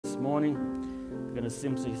morning. We're going to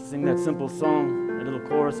simply sing that simple song, a little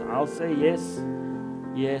chorus. I'll say yes,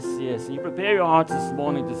 yes, yes. You prepare your hearts this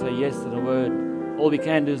morning to say yes to the word. All we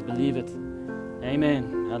can do is believe it.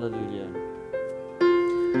 Amen. Hallelujah.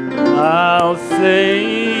 I'll say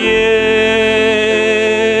yes,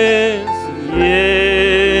 yes,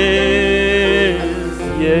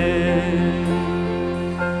 yes.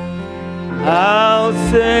 I'll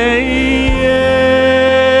say yes,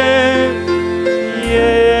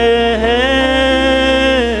 yes,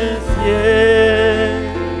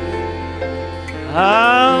 yes.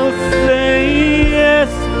 I'll say yes,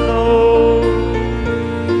 Lord.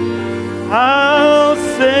 I'll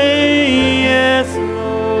say yes,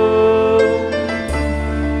 Lord.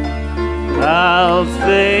 I'll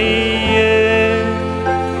say yes.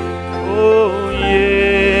 Oh,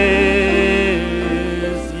 yes,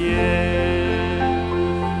 yes.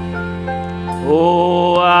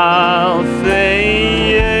 Oh, I'll say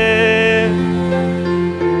yes,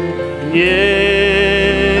 yes,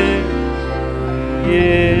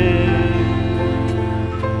 yes.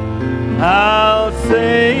 I'll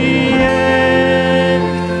say yes,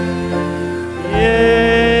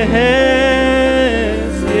 yes,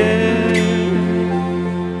 yes.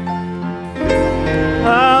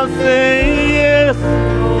 I'll say yes,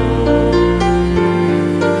 Lord.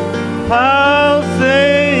 I'll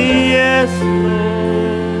say yes, Lord.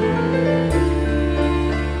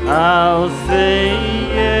 I'll say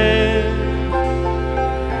yes,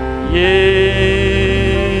 yes,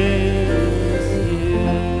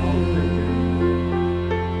 yes.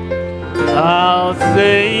 I'll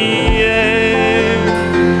say yes,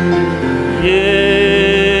 yes,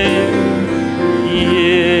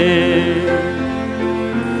 yes.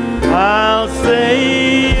 I'll say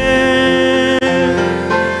yes,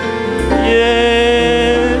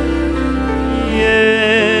 yes,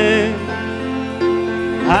 yes.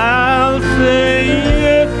 I'll say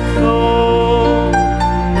yes, Lord.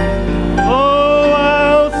 Oh,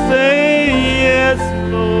 I'll say yes,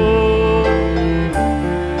 Lord.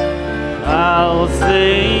 I'll say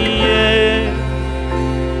yes,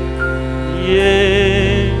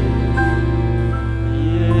 yes,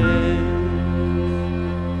 yes.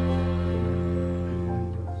 Good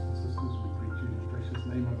morning, brothers and sisters. We greet you in the precious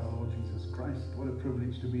name of our Lord Jesus Christ. What a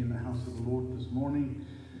privilege to be in the house of the Lord this morning.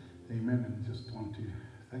 Amen. And just want to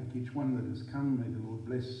thank each one that has come. May the Lord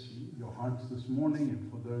bless your hearts this morning. And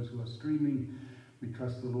for those who are streaming, we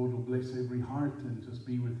trust the Lord will bless every heart and just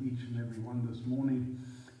be with each and every one this morning.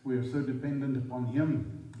 We are so dependent upon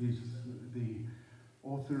Him. He's the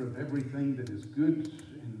author of everything that is good,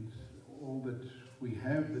 and all that we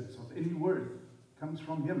have that's of any worth comes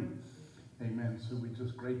from Him. Amen. So we're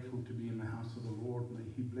just grateful to be in the house of the Lord. May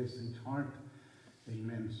He bless each heart.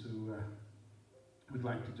 Amen. So we'd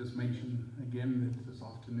like to just mention again that this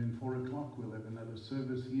afternoon, 4 o'clock, we'll have another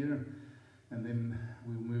service here. And then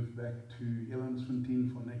we'll move back to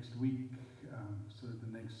Elandsfontein for next week. So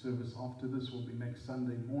the next service after this will be next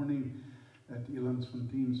Sunday morning at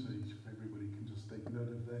Elandsfontein. So if everybody can just take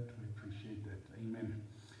note of that, we appreciate that. Amen.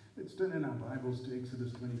 Let's turn in our Bibles to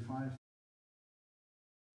Exodus 25.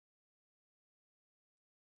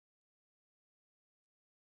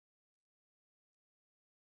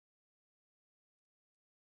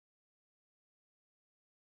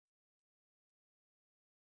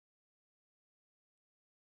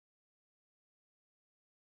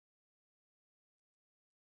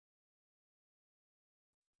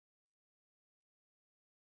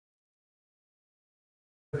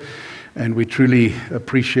 And we truly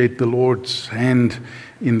appreciate the Lord's hand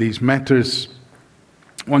in these matters.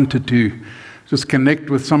 Wanted to just connect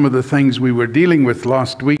with some of the things we were dealing with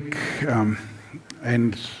last week.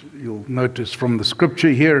 And you'll notice from the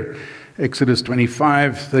scripture here, Exodus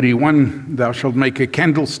 25:31, thou shalt make a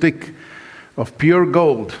candlestick of pure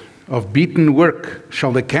gold, of beaten work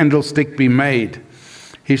shall the candlestick be made.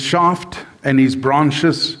 His shaft and his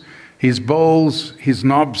branches, his bowls, his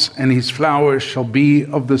knobs, and his flowers shall be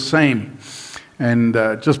of the same. And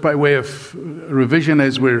just by way of revision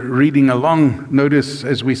as we're reading along, notice,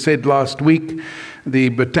 as we said last week, the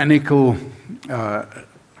botanical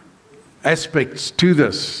aspects to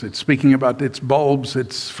this. It's speaking about its bulbs,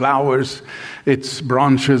 its flowers, its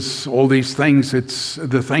branches, all these things. It's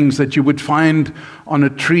the things that you would find on a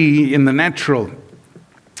tree in the natural.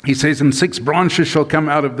 He says, and 6 branches shall come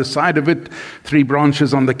out of the side of it, 3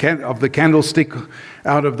 branches of the candlestick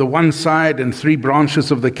out of the one side, and 3 branches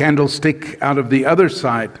of the candlestick out of the other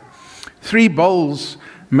side. 3 bowls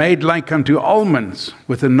made like unto almonds,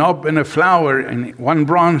 with a knob and a flower in one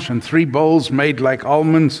branch, and 3 bowls made like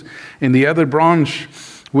almonds in the other branch.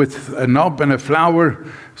 with a knob and a flower,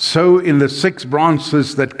 so in the 6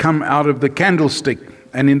 branches that come out of the candlestick.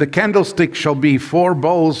 And in the candlestick shall be 4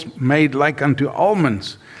 bowls made like unto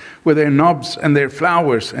almonds, with their knobs and their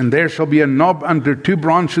flowers. And there shall be a knob under 2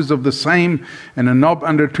 branches of the same, and a knob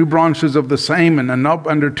under 2 branches of the same, and a knob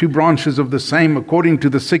under 2 branches of the same, according to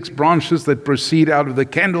the 6 branches that proceed out of the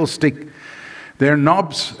candlestick. Their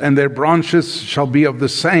knobs and their branches shall be of the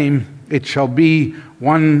same. It shall be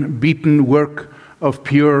one beaten work of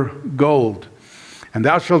pure gold. And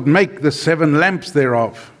thou shalt make the 7 lamps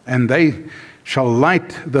thereof, and they shall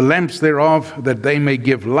light the lamps thereof, that they may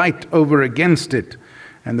give light over against it.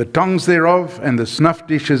 And the tongues thereof and the snuff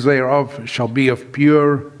dishes thereof shall be of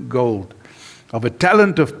pure gold. Of a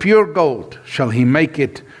talent of pure gold shall he make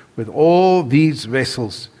it with all these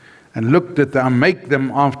vessels. And look that thou make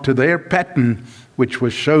them after their pattern, which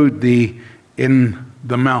was showed thee in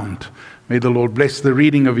the mount. May the Lord bless the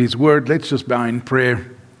reading of his word. Let's just bow in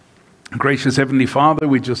prayer. Gracious Heavenly Father,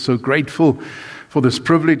 we're just so grateful for this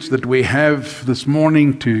privilege that we have this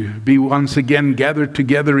morning to be once again gathered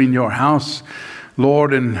together in your house,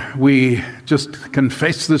 Lord. And we just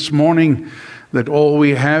confess this morning that all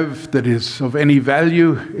we have that is of any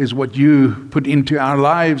value is what you put into our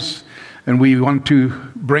lives. And we want to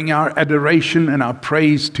bring our adoration and our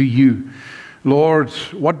praise to you. Lord,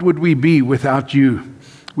 what would we be without you?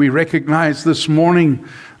 We recognize this morning,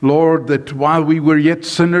 Lord, that while we were yet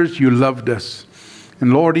sinners, you loved us.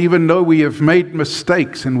 And Lord, even though we have made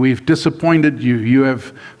mistakes and we've disappointed you, you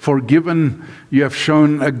have forgiven, you have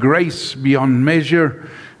shown a grace beyond measure.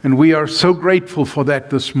 And we are so grateful for that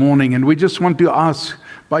this morning. And we just want to ask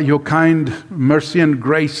by your kind mercy and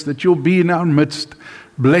grace that you'll be in our midst,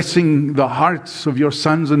 blessing the hearts of your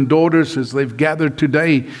sons and daughters as they've gathered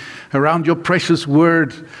today around your precious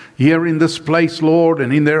word here in this place, Lord,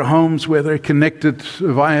 and in their homes where they're connected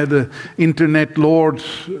via the internet, Lord.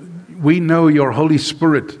 We know your Holy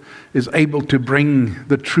Spirit is able to bring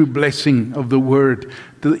the true blessing of the word,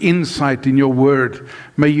 the insight in your word.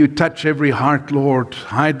 May you touch every heart, Lord.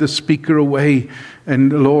 Hide the speaker away.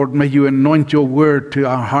 And Lord, may you anoint your word to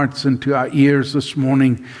our hearts and to our ears this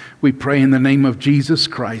morning. We pray in the name of Jesus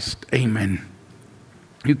Christ. Amen.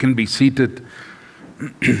 You can be seated.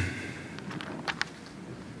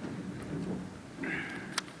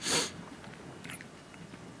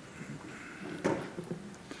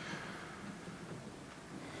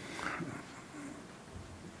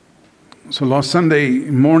 So last Sunday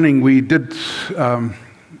morning we did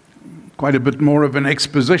quite a bit more of an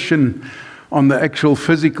exposition on the actual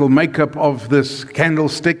physical makeup of this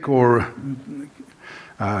candlestick or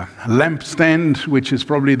lampstand, which is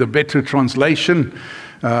probably the better translation.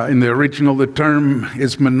 In the original, the term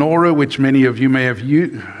is menorah, which many of you may have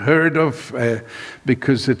heard of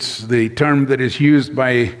because it's the term that is used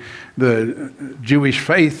by the Jewish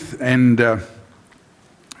faith. And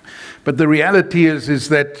but the reality is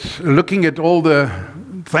that looking at all the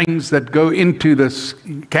things that go into this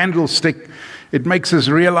candlestick, it makes us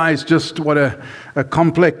realize just what a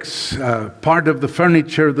complex part of the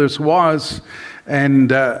furniture this was. And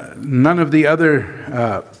none of the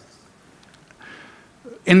other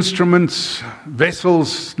instruments,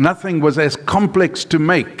 vessels, nothing was as complex to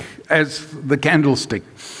make as the candlestick.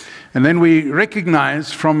 And then we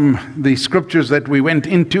recognize from the scriptures that we went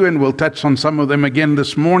into, and we'll touch on some of them again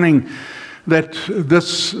this morning, that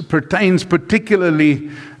this pertains particularly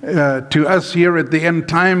to us here at the end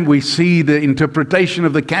time. We see the interpretation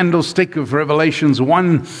of the candlestick of Revelations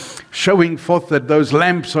 1 showing forth that those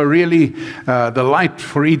lamps are really the light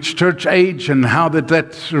for each church age, and how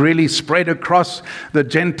that really spread across the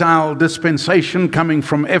Gentile dispensation coming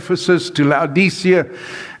from Ephesus to Laodicea.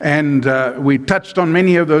 And we touched on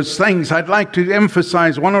many of those things. I'd like to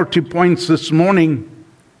emphasize 1 or 2 points this morning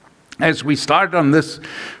as we start on this.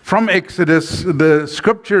 From Exodus, the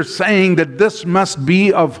scripture saying that this must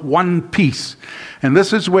be of one piece. And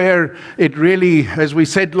this is where it really, as we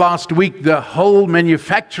said last week, the whole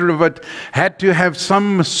manufacture of it had to have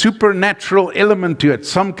some supernatural element to it,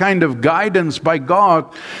 some kind of guidance by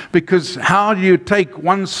God. Because how do you take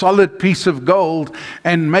one solid piece of gold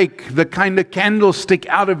and make the kind of candlestick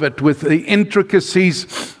out of it with the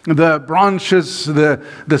intricacies, the branches,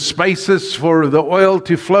 the spaces for the oil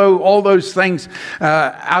to flow, all those things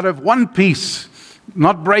out of one piece,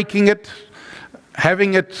 not breaking it,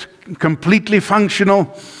 having it completely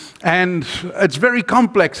functional? And it's very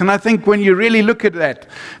complex. And I think when you really look at that,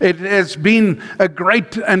 it has been a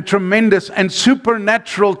great and tremendous and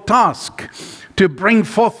supernatural task to bring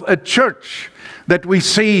forth a church that we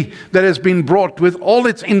see that has been brought with all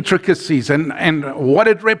its intricacies and what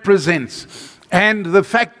it represents. and the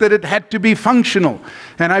fact that it had to be functional.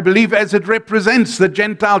 And I believe as it represents the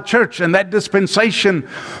Gentile church and that dispensation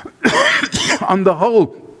on the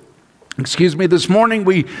whole, this morning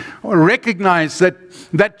we recognize that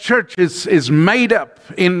that church is made up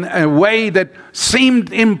in a way that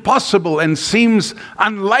seemed impossible and seems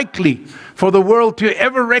unlikely for the world to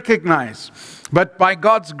ever recognize. But by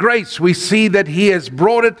God's grace, we see that He has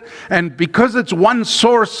brought it. And because it's one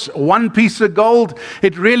source, one piece of gold,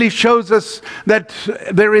 it really shows us that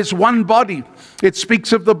there is one body. It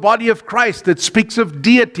speaks of the body of Christ. It speaks of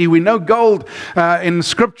deity. We know gold in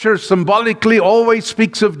Scripture symbolically always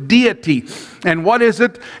speaks of deity. And what is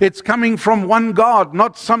it? It's coming from one God,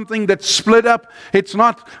 not something that's split up. It's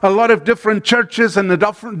not a lot of different churches and the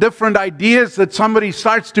different ideas that somebody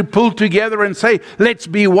starts to pull together and say, let's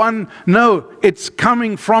be one. No, it's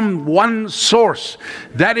coming from one source.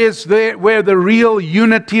 That is where the real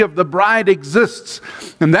unity of the bride exists.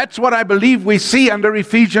 And that's what I believe we see under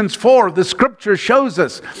Ephesians 4. The Scripture shows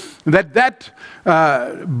us that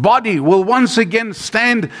body will once again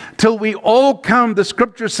stand till we all come, the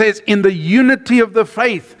Scripture says, in the unity of the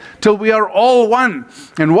faith, till we are all one.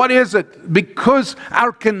 And what is it? Because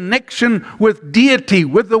our connection with deity,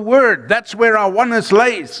 with the Word, that's where our oneness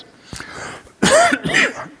lays.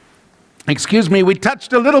 We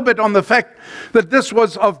touched a little bit on the fact that this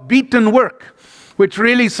was of beaten work, which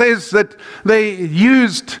really says that they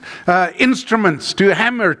used instruments to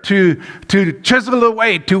hammer, to chisel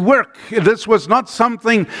away, to work. This was not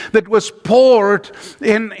something that was poured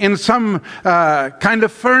in some kind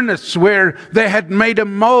of furnace where they had made a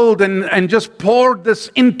mold and just poured this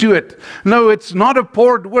into it. No, it's not a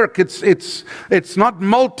poured work. It's not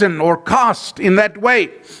molten or cast in that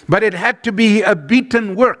way, but it had to be a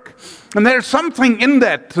beaten work. And there's something in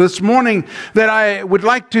that this morning that I would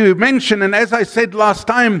like to mention. And as I said last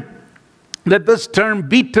time, that this term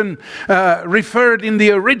beaten referred in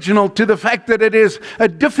the original to the fact that it is a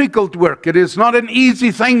difficult work. It is not an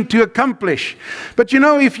easy thing to accomplish. But you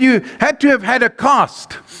know, if you had to have had a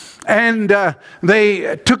cast, and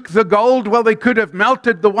they took the gold, well, they could have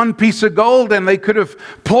melted the one piece of gold and they could have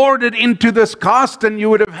poured it into this cast and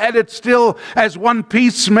you would have had it still as one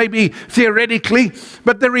piece, maybe theoretically.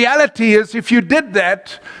 But the reality is, if you did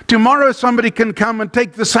that, tomorrow somebody can come and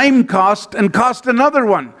take the same cast and cast another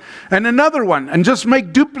one and just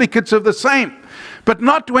make duplicates of the same. But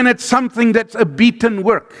not when it's something that's a beaten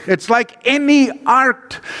work. It's like any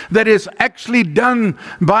art that is actually done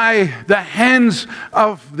by the hands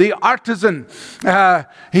of the artisan.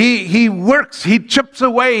 He works, he chips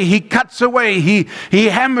away, he cuts away, he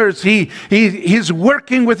hammers, he's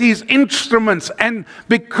working with his instruments. And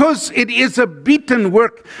because it is a beaten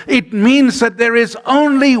work, it means that there is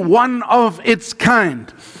only one of its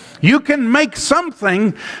kind. You can make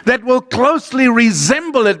something that will closely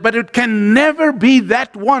resemble it, but it can never be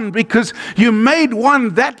that one, because you made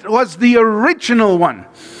one that was the original one.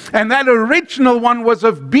 And that original one was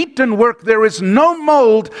of beaten work. There is no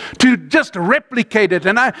mold to just replicate it.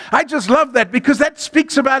 And I just love that, because that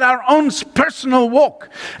speaks about our own personal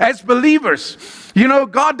walk as believers. You know,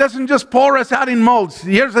 God doesn't just pour us out in molds.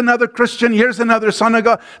 Here's another Christian, here's another son of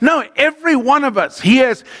God. No, every one of us, He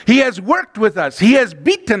has worked with us. He has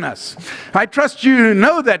beaten us. I trust you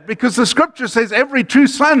know that, because the Scripture says every true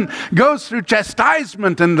son goes through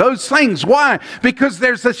chastisement and those things. Why? Because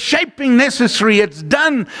there's a shaping necessary. It's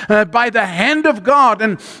done by the hand of God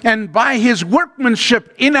and by His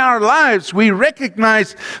workmanship in our lives. We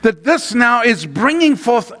recognize that this now is bringing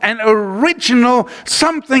forth an original,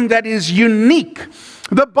 something that is unique.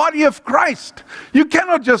 The body of Christ. You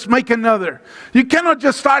cannot just make another. You cannot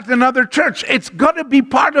just start another church. It's got to be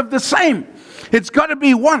part of the same. It's got to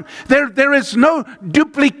be one. There is no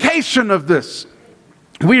duplication of this.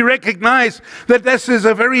 We recognize that this is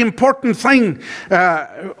a very important thing.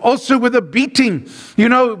 Also with a beating. You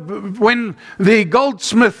know, when the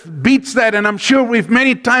goldsmith beats that, and I'm sure we've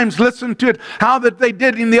many times listened to it, how that they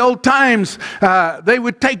did in the old times. They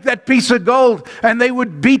would take that piece of gold and they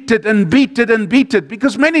would beat it and beat it and beat it.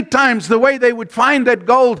 Because many times the way they would find that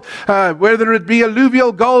gold, whether it be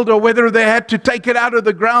alluvial gold or whether they had to take it out of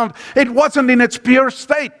the ground, it wasn't in its pure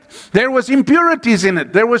state. There was impurities in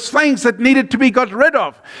it. There was things that needed to be got rid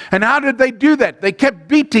of. And how did they do that? They kept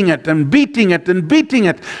beating it and beating it and beating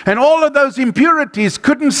it. And all of those impurities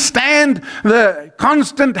couldn't stand the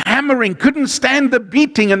constant hammering, couldn't stand the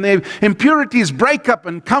beating, and the impurities break up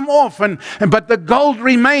and come off. But the gold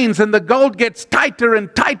remains, and the gold gets tighter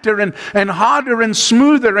and tighter and harder and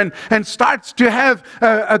smoother and starts to have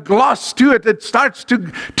a gloss to it. It starts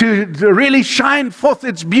to really shine forth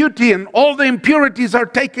its beauty, and all the impurities are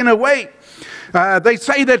taken away. They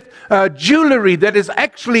say that jewelry that is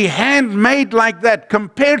actually handmade like that,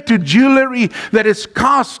 compared to jewelry that is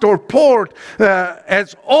cast or poured,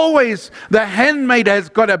 as always, the handmade has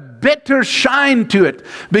got a better shine to it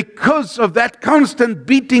because of that constant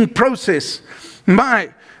beating process.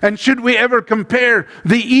 And should we ever compare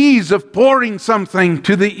the ease of pouring something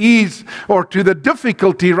to the ease, or to the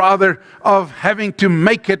difficulty rather, of having to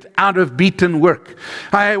make it out of beaten work?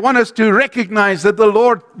 I want us to recognize that the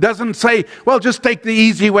Lord doesn't say, well, just take the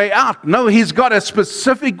easy way out. No, He's got a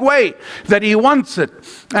specific way that He wants it.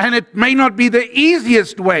 And it may not be the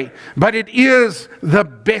easiest way, but it is the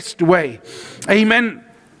best way. Amen.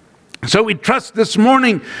 So we trust this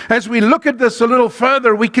morning, as we look at this a little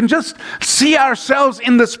further, we can just see ourselves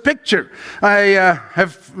in this picture. I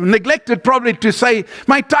have neglected probably to say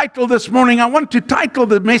my title this morning. I want to title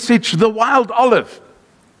the message, The Wild Olive.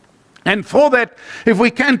 And for that, if we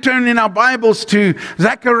can turn in our Bibles to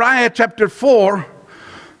Zechariah chapter 4.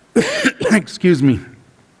 Excuse me.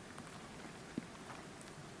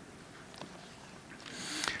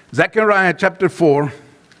 Zechariah chapter 4.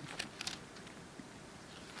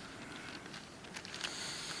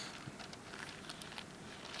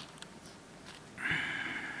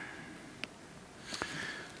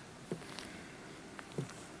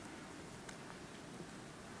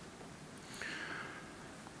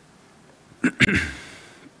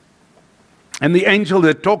 And the angel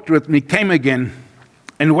that talked with me came again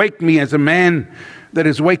and waked me as a man that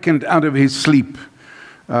is wakened out of his sleep.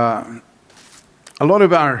 A lot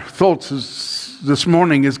of our thoughts this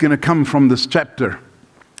morning is going to come from this chapter.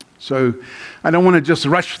 So I don't want to just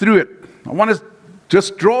rush through it. I want to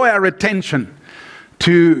just draw our attention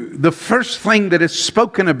to the first thing that is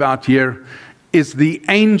spoken about here is the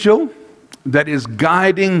angel that is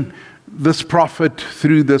guiding this prophet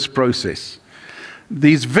through this process.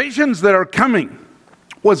 These visions that are coming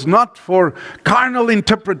was not for carnal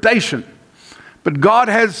interpretation, but God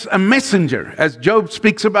has a messenger, as Job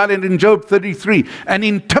speaks about it in Job 33, an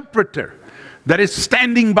interpreter that is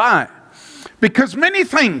standing by. Because many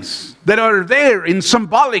things that are there in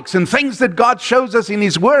symbolics and things that God shows us in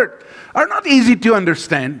His Word are not easy to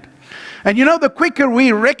understand. And you know, the quicker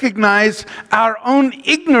we recognize our own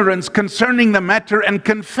ignorance concerning the matter and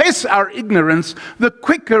confess our ignorance, the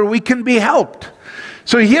quicker we can be helped.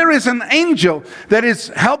 So here is an angel that is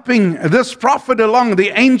helping this prophet along. The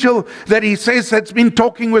angel that he says that's been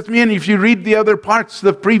talking with me. And if you read the other parts,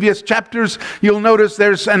 the previous chapters, you'll notice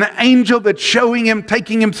there's an angel that's showing him,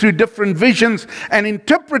 taking him through different visions and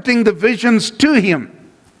interpreting the visions to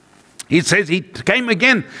him. He says he came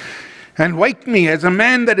again and waked me as a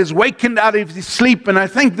man that is wakened out of his sleep. And I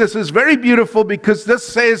think this is very beautiful because this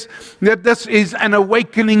says that this is an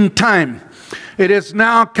awakening time. It is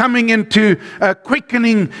now coming into a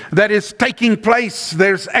quickening that is taking place.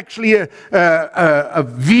 There's actually a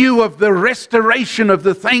view of the restoration of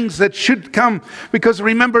the things that should come. Because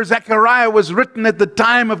remember, Zechariah was written at the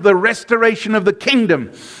time of the restoration of the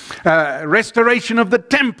kingdom, restoration of the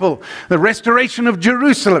temple, the restoration of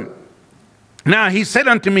Jerusalem. Now he said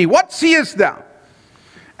unto me, what seest thou?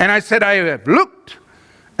 And I said, I have looked,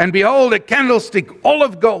 and behold, a candlestick all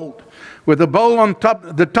of gold, with a bowl on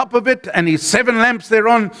top, the top of it, and his 7 lamps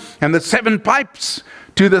thereon, and the 7 pipes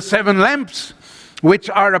to the 7 lamps, which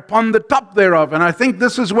are upon the top thereof. And I think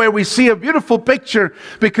this is where we see a beautiful picture,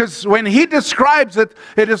 because when he describes it,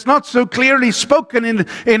 it is not so clearly spoken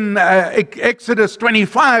in Exodus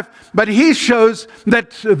 25, but he shows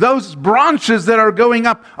that those branches that are going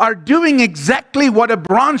up are doing exactly what a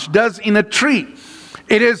branch does in a tree.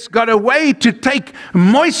 It has got a way to take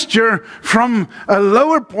moisture from a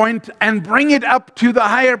lower point and bring it up to the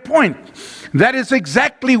higher point. That is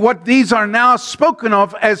exactly what these are now spoken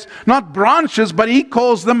of as not branches, but he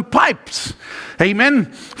calls them pipes.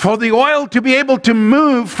 Amen. For the oil to be able to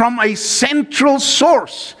move from a central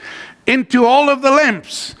source into all of the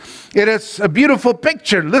lamps. It is a beautiful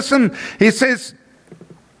picture. Listen, he says,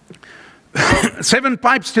 7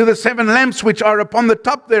 pipes to the 7 lamps which are upon the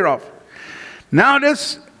top thereof.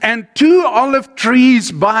 Notice, and 2 olive trees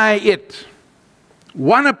by it,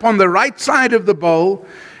 one upon the right side of the bowl,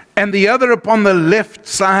 and the other upon the left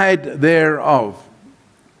side thereof.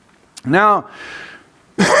 Now,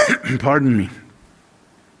 pardon me.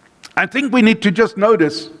 I think we need to just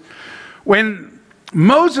notice, when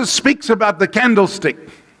Moses speaks about the candlestick,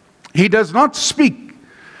 he does not speak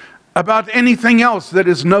about anything else that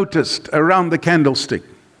is noticed around the candlestick.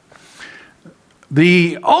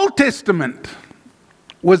 The Old Testament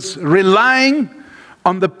was relying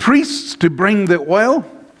on the priests to bring the oil,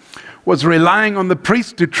 was relying on the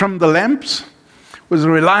priests to trim the lamps, was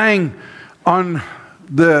relying on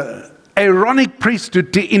the Aaronic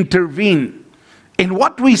priesthood to intervene. in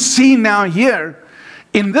what we see now here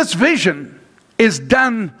in this vision is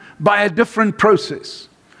done by a different process.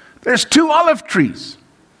 There's 2 olive trees.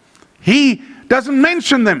 He doesn't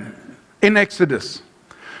mention them in Exodus.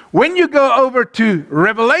 When you go over to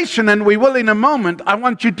Revelation, and we will in a moment, I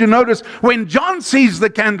want you to notice when John sees the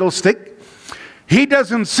candlestick, he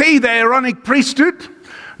doesn't see the Aaronic priesthood,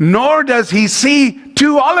 nor does he see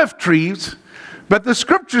 2 olive trees, but the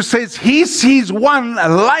scripture says he sees one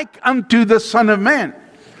like unto the Son of Man,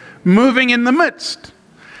 moving in the midst.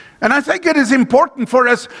 And I think it is important for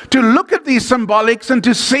us to look at these symbolics and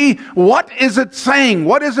to see what is it saying,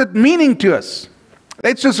 what is it meaning to us.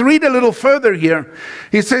 Let's just read a little further here.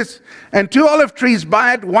 He says, and 2 olive trees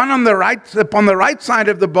by it, one on the right, upon the right side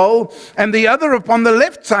of the bowl, and the other upon the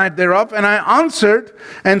left side thereof. And I answered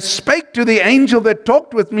and spake to the angel that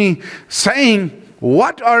talked with me, saying,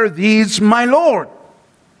 what are these, my Lord?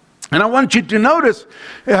 And I want you to notice,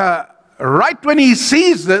 right when he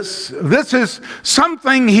sees this is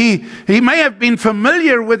something he may have been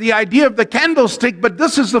familiar with the idea of the candlestick, but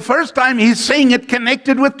this is the first time he's seeing it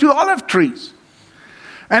connected with 2 olive trees.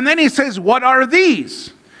 And then he says, what are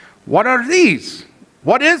these? What are these?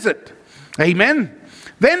 What is it? Amen.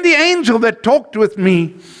 Then the angel that talked with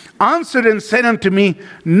me answered and said unto me,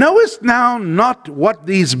 knowest thou not what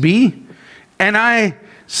these be? And I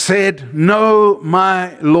said, no,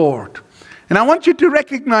 my Lord. And I want you to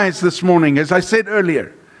recognize this morning, as I said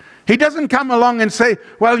earlier, he doesn't come along and say,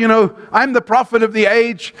 well, you know, I'm the prophet of the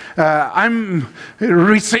age. I'm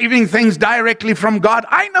receiving things directly from God.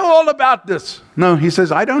 I know all about this. No, he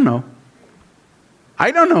says, I don't know.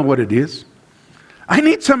 I don't know what it is. I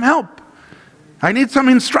need some help. I need some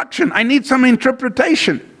instruction. I need some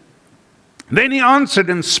interpretation. Then he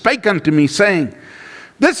answered and spake unto me, saying,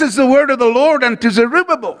 this is the word of the Lord unto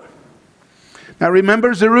Zerubbabel. Now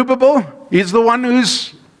remember, Zerubbabel is the one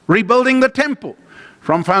who's rebuilding the temple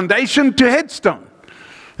from foundation to headstone.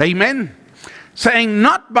 Amen. Saying,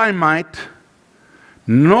 not by might,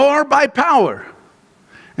 nor by power.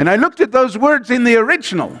 And I looked at those words in the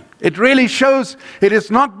original. It really shows it is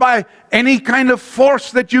not by any kind of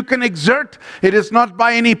force that you can exert. It is not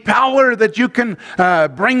by any power that you can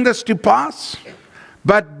bring this to pass.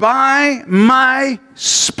 But by my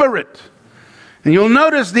Spirit. And you'll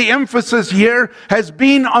notice the emphasis here has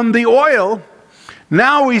been on the oil.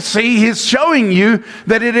 Now we see he's showing you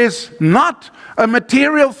that it is not a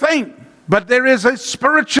material thing, but there is a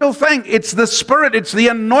spiritual thing. It's the Spirit, it's the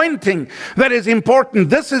anointing that is important.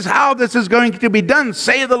 This is how this is going to be done,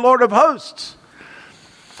 say the Lord of hosts.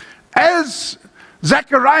 As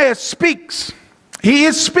Zechariah speaks, he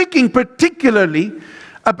is speaking particularly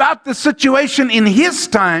about the situation in his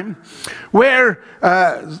time where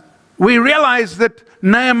we realize that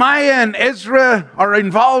Nehemiah and Ezra are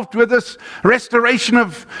involved with this restoration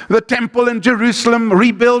of the temple in Jerusalem,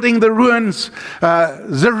 rebuilding the ruins.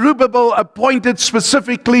 Zerubbabel appointed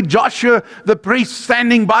specifically Joshua the priest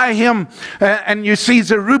standing by him. And you see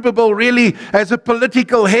Zerubbabel really as a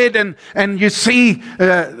political head, and you see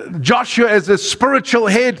Joshua as a spiritual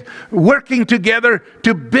head, working together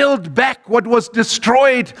to build back what was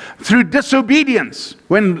destroyed through disobedience.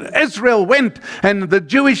 When Israel went and the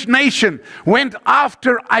Jewish nation went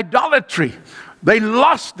after idolatry, they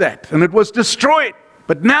lost that and it was destroyed.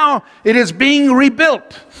 But now it is being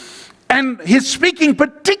rebuilt. And he's speaking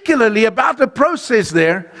particularly about the process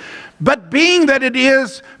there. But being that it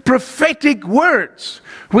is prophetic words,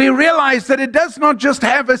 we realize that it does not just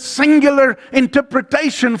have a singular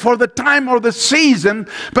interpretation for the time or the season,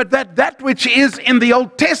 but that which is in the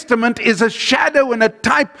Old Testament is a shadow and a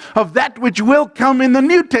type of that which will come in the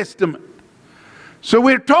New Testament. So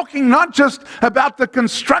we're talking not just about the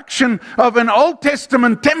construction of an Old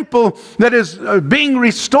Testament temple that is being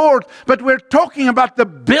restored, but we're talking about the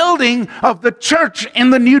building of the church in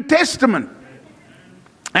the New Testament.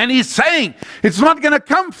 And he's saying, it's not going to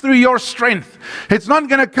come through your strength. It's not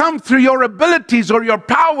going to come through your abilities or your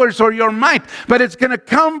powers or your might, but it's going to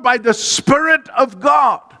come by the Spirit of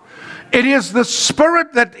God. It is the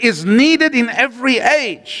Spirit that is needed in every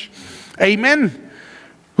age. Amen.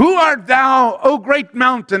 Who art thou, O great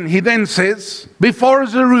mountain, he then says, before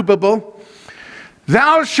Zerubbabel,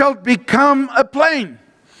 thou shalt become a plain.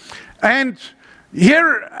 And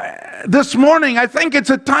here this morning, I think it's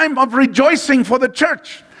a time of rejoicing for the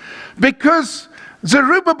church, because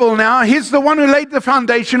Zerubbabel now, he's the one who laid the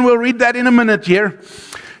foundation. We'll read that in a minute here.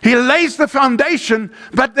 He lays the foundation,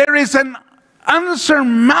 but there is an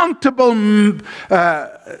unsurmountable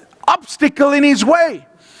obstacle in his way.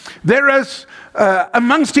 There is,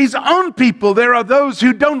 amongst his own people, there are those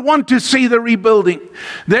who don't want to see the rebuilding.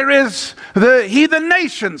 There is the heathen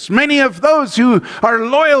nations, many of those who are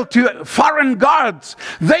loyal to foreign gods.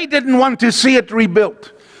 They didn't want to see it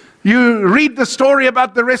rebuilt. You read the story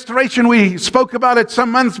about the restoration. We spoke about it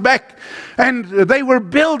some months back. And they were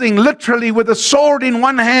building literally with a sword in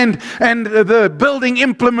one hand and the building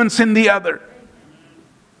implements in the other.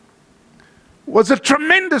 It was a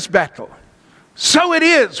tremendous battle. So it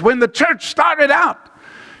is when the church started out.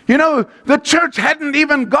 You know, the church hadn't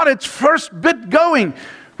even got its first bit going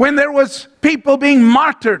when there was people being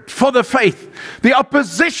martyred for the faith. The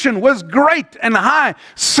opposition was great and high.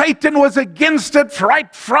 Satan was against it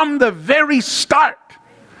right from the very start.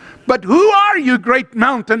 But who are you, great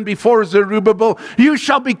mountain, before Zerubbabel? You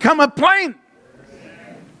shall become a plain.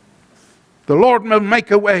 The Lord will make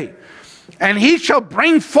a way. And he shall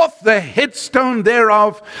bring forth the headstone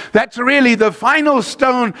thereof. That's really the final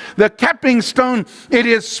stone, the capping stone. It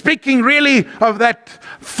is speaking really of that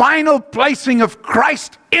final placing of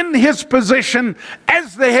Christ in his position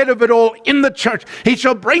as the head of it all in the church. He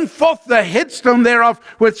shall bring forth the headstone thereof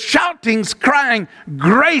with shoutings, crying,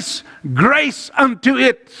 grace, grace unto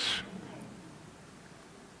it.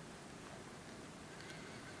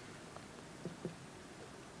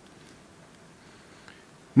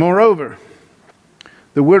 Moreover,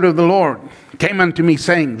 the word of the Lord came unto me,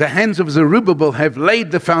 saying, the hands of Zerubbabel have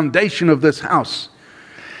laid the foundation of this house.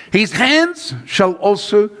 His hands shall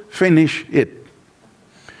also finish it.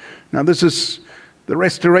 Now this is the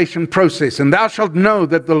restoration process. And thou shalt know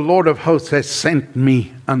that the Lord of hosts has sent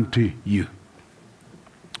me unto you.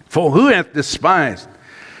 For who hath despised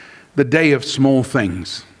the day of small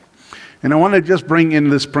things? And I want to just bring in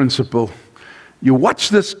this principle. You watch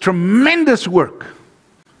this tremendous work,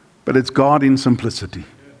 but it's God in simplicity.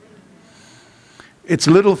 It's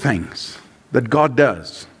little things that God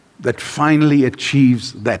does that finally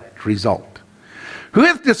achieves that result. Who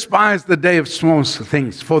hath despised the day of small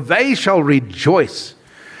things? For they shall rejoice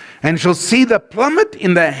and shall see the plummet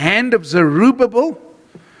in the hand of Zerubbabel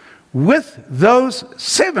with those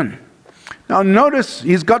 7. Now notice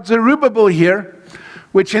he's got Zerubbabel here,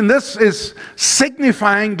 which in this is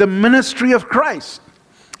signifying the ministry of Christ.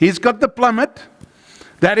 He's got the plummet.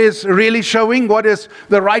 That is really showing what is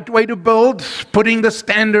the right way to build, putting the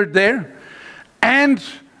standard there. And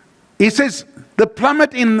he says, the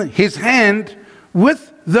plummet in his hand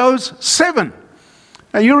with those 7.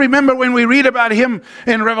 Now you remember when we read about him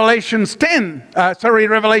in Revelations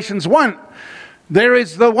 1. There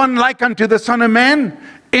is the one like unto the Son of Man.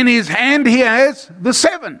 In his hand he has the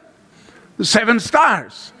 7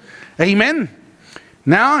 stars. Amen.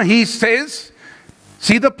 Now he says,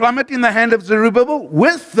 see the plummet in the hand of Zerubbabel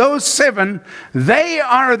with those 7. They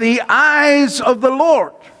are the eyes of the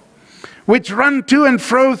Lord, which run to and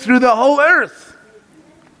fro through the whole earth.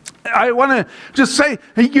 I want to just say,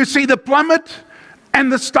 you see the plummet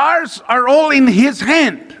and the stars are all in his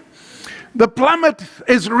hand. The plummet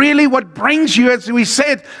is really what brings you, as we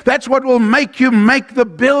said, that's what will make you make the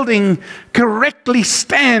building correctly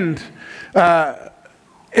stand.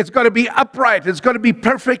 It's got to be upright. It's got to be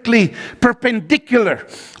perfectly perpendicular.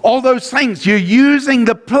 All those things. You're using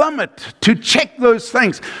the plummet to check those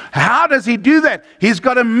things. How does he do that? He's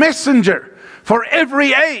got a messenger for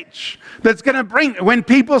every age that's going to bring, when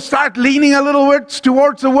people start leaning a little bit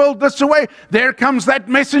towards the world this way, there comes that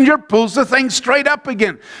messenger, pulls the thing straight up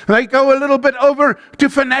again. They go a little bit over to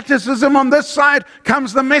fanaticism on this side,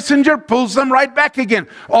 comes the messenger, pulls them right back again.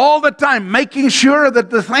 All the time, making sure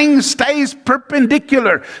that the thing stays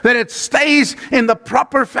perpendicular, that it stays in the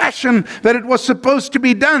proper fashion that it was supposed to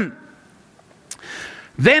be done.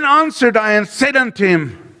 Then answered I and said unto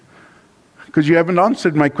him, because you haven't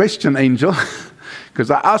answered my question, angel.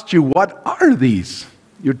 Because I asked you, what are these?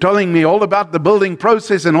 You're telling me all about the building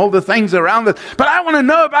process and all the things around it. But I want to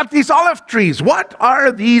know about these olive trees. What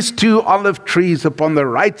are these 2 olive trees upon the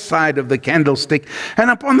right side of the candlestick and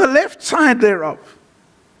upon the left side thereof?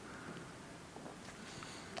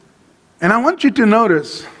 And I want you to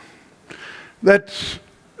notice that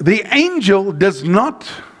the angel does not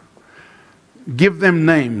give them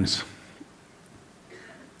names.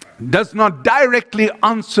 Does not directly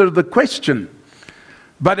answer the question.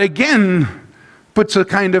 But again, puts a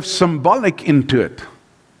kind of symbolic into it.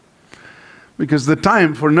 Because the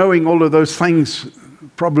time for knowing all of those things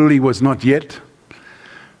probably was not yet.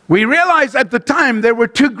 We realize at the time there were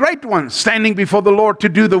 2 great ones standing before the Lord to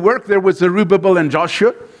do the work. There was Zerubbabel and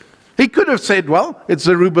Joshua. He could have said, well, it's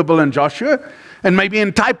Zerubbabel and Joshua. And maybe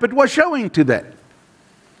in type it was showing to that.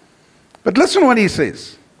 But listen what he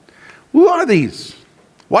says. Who are these?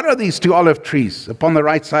 What are these 2 olive trees upon the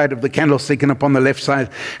right side of the candlestick and upon the left side?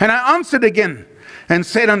 And I answered again and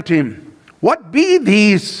said unto him, what be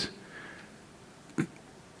these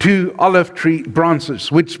 2 olive tree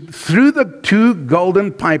branches, which through the 2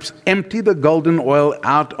 golden pipes empty the golden oil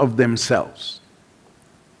out of themselves?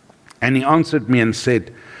 And he answered me and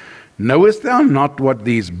said, knowest thou not what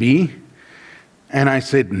these be? And I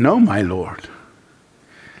said, no, my Lord.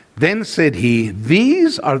 Then said he,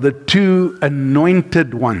 these are the 2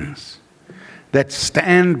 anointed ones that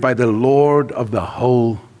stand by the Lord of the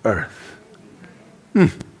whole earth.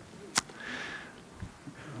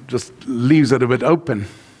 Just leaves it a bit open.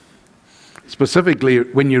 Specifically,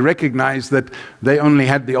 when you recognize that they only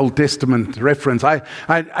had the Old Testament reference. I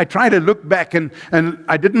try to look back and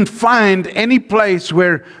I didn't find any place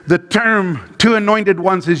where the term 2 anointed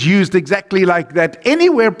ones is used exactly like that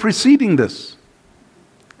anywhere preceding this.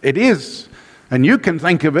 It is, and you can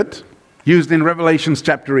think of it, used in Revelation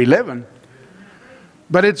chapter 11.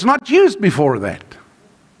 But it's not used before that.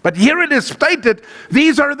 But here it is stated,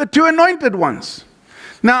 these are the 2 anointed ones.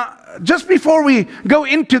 Now, just before we go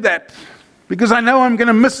into that, because I know I'm going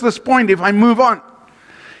to miss this point if I move on.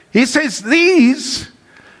 He says, these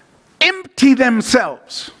empty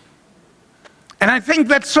themselves. And I think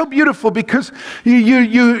that's so beautiful because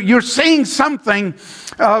you're seeing something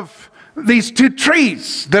of these 2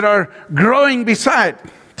 trees that are growing beside,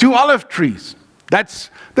 2 olive trees. That's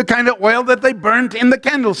the kind of oil that they burnt in the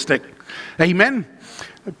candlestick. Amen.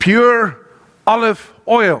 Pure olive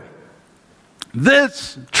oil.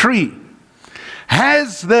 This tree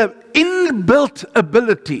has the inbuilt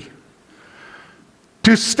ability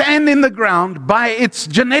to stand in the ground by its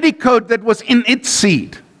genetic code that was in its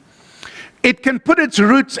seed. It can put its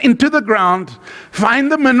roots into the ground,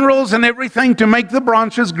 find the minerals and everything to make the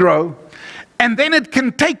branches grow, and then it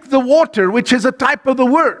can take the water, which is a type of the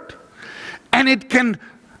word, and it can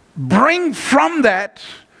bring from that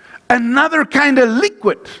another kind of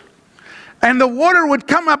liquid. And the water would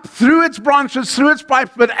come up through its branches, through its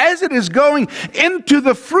pipes, but as it is going into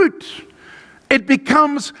the fruit, it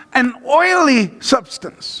becomes an oily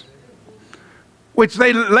substance, which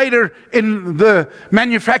they later in the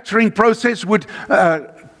manufacturing process would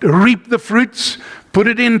reap the fruits, put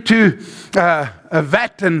it into a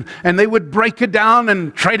vat, and they would break it down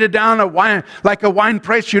and trade it down like a wine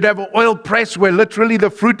press. You'd have an oil press where literally the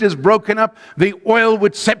fruit is broken up. The oil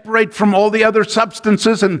would separate from all the other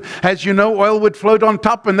substances, and as you know, oil would float on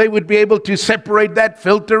top, and they would be able to separate that,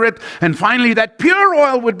 filter it, and finally that pure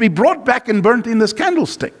oil would be brought back and burnt in this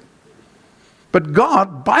candlestick. But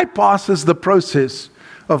God bypasses the process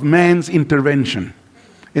of man's intervention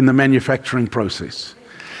in the manufacturing process.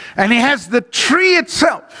 And He has the tree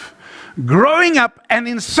itself growing up and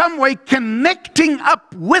in some way connecting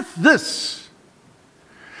up with this,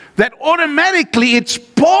 that automatically it's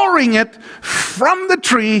pouring it from the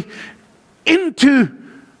tree into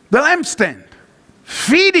the lampstand,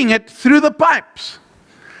 feeding it through the pipes.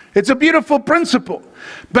 It's a beautiful principle.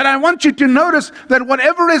 But I want you to notice that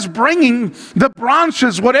whatever is bringing the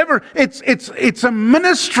branches, whatever, it's a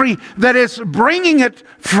ministry that is bringing it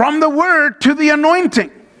from the Word to the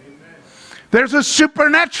anointing. There's a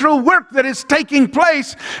supernatural work that is taking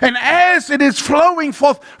place, and as it is flowing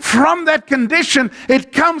forth from that condition,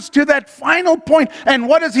 it comes to that final point. And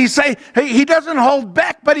what does He say? He doesn't hold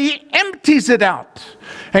back, but He empties it out.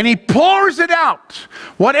 And He pours it out.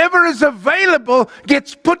 Whatever is available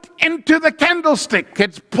gets put into the candlestick,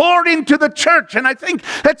 gets poured into the church. And I think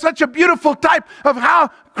that's such a beautiful type of how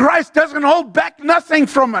Christ doesn't hold back nothing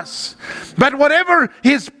from us. But whatever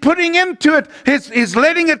He's putting into it, He's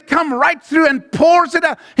letting it come right through and pours it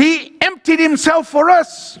out. He emptied Himself for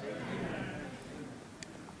us.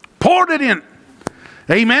 Poured it in.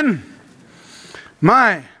 Amen.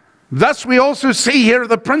 Thus we also see here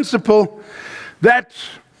the principle that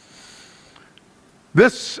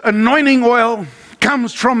this anointing oil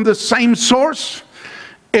comes from the same source.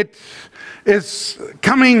 It is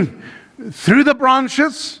coming through the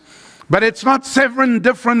branches, but it's not 7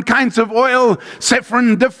 different kinds of oil,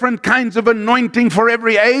 7 different kinds of anointing for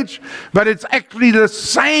every age, but it's actually the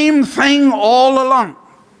same thing all along.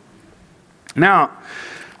 Now,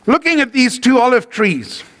 looking at these 2 olive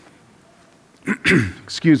trees,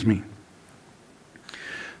 excuse me,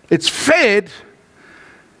 it's fed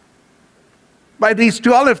by these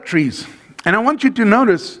 2 olive trees. And I want you to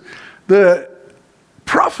notice the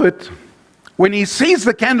prophet, when he sees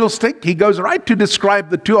the candlestick, he goes right to describe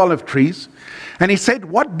the 2 olive trees. And he said,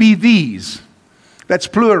 what be these? That's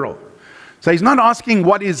plural. So he's not asking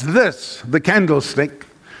what is this, the candlestick,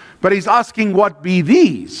 but he's asking what be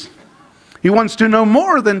these. He wants to know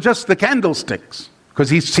more than just the candlesticks, because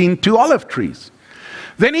he's seen 2 olive trees.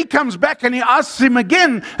 Then he comes back and he asks him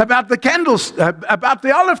again about the candles, about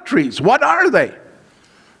the olive trees. What are they?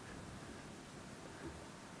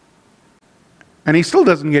 And he still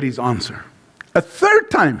doesn't get his answer. A third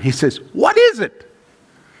time he says, what is it?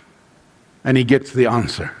 And he gets the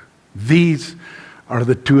answer. These are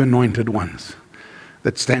the two anointed ones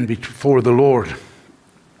that stand before the Lord,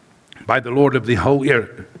 by the Lord of the whole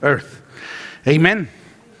earth. Amen.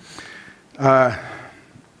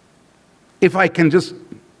 If I can just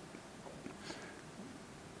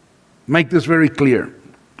make this very clear.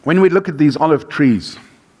 When we look at these olive trees,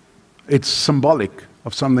 it's symbolic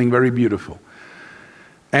of something very beautiful.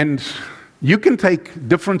 And you can take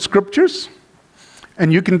different scriptures,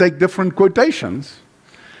 and you can take different quotations,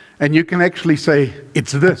 and you can actually say,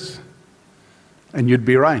 it's this, and you'd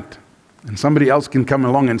be right. And somebody else can come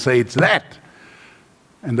along and say, it's that,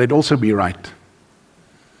 and they'd also be right.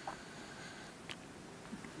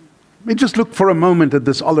 Let me just look for a moment at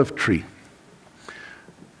this olive tree.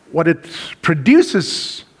 What it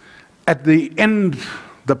produces at the end,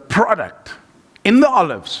 the product in the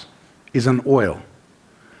olives, is an oil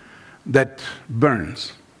that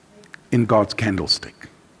burns in God's candlestick.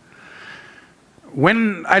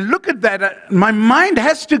 When I look at that, my mind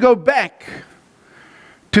has to go back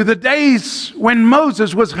to the days when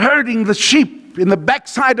Moses was herding the sheep in the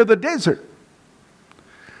backside of the desert.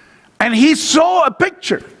 And he saw a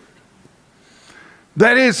picture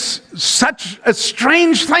that is such a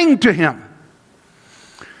strange thing to him.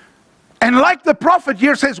 And like the prophet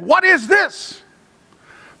here says, what is this?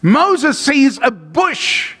 Moses sees a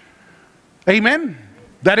bush, amen,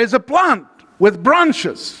 that is a plant with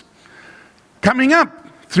branches coming up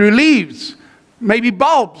through leaves, maybe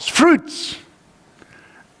bulbs, fruits.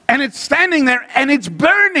 And it's standing there and it's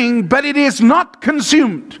burning, but it is not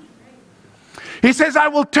consumed. He says, I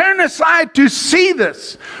will turn aside to see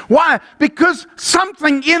this. Why? Because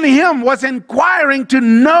something in him was inquiring to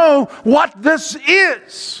know what this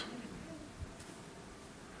is.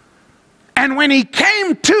 And when he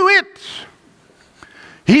came to it,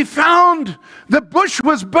 he found the bush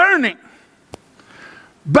was burning.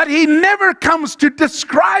 But he never comes to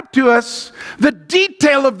describe to us the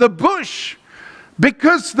detail of the bush,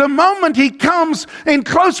 because the moment he comes in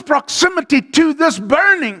close proximity to this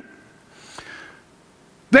burning,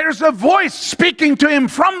 there's a voice speaking to him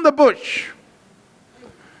from the bush.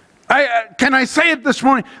 Can I say it this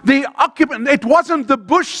morning? The occupant, it wasn't the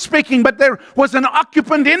bush speaking, but there was an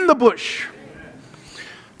occupant in the bush.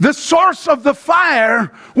 The source of the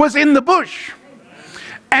fire was in the bush.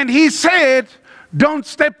 And he said, don't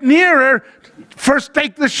step nearer. First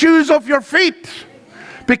take the shoes off your feet,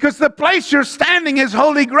 because the place you're standing is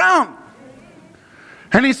holy ground.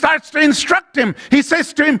 And he starts to instruct him. He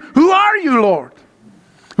says to him, who are you, Lord?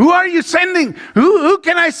 Who are you sending? Who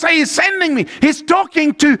can I say is sending me? He's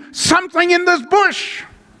talking to something in this bush.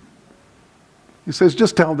 He says,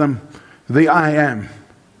 just tell them, the I am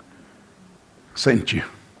sent you.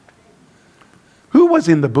 Who was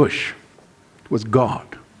in the bush? It was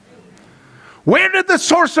God. Where did the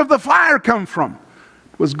source of the fire come from?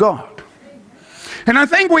 It was God. And I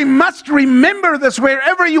think we must remember this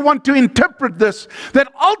wherever you want to interpret this,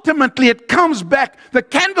 that ultimately it comes back. The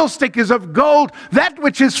candlestick is of gold. That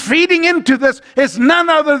which is feeding into this is none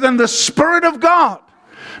other than the Spirit of God,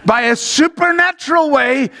 by a supernatural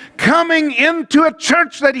way, coming into a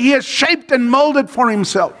church that He has shaped and molded for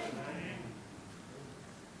Himself.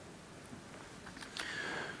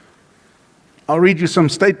 I'll read you some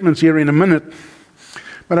statements here in a minute,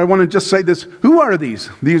 but I want to just say this. Who are these?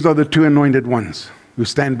 These are the two anointed ones who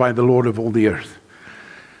stand by the Lord of all the earth.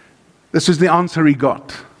 This is the answer he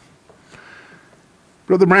got.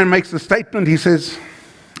 Brother Branham makes the statement. He says,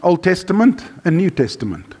 Old Testament and New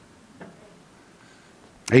Testament.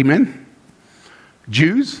 Amen.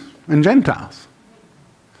 Jews and Gentiles.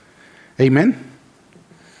 Amen.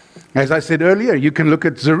 As I said earlier, you can look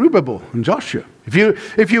at Zerubbabel and Joshua.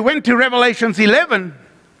 If you went to Revelations 11,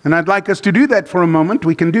 and I'd like us to do that for a moment,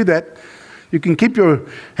 we can do that. You can keep your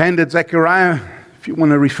hand at Zechariah if you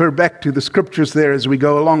want to refer back to the scriptures there as we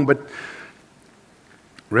go along. But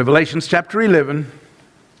Revelations chapter 11,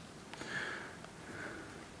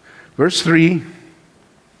 verse 3,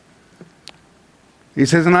 he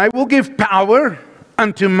says, and I will give power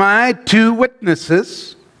unto my two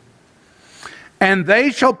witnesses, and they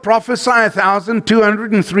shall prophesy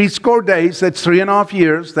 1,260 days. That's 3.5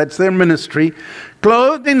 years. That's their ministry.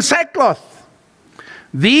 Clothed in sackcloth.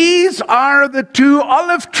 These are the two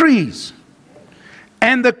olive trees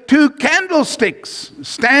and the two candlesticks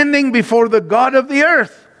standing before the God of the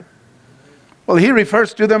earth. Well, he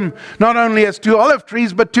refers to them not only as two olive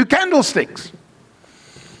trees, but two candlesticks.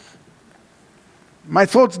 my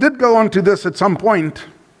thoughts did go on to this at some point.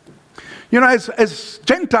 You know, as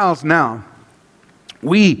Gentiles now,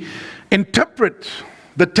 we interpret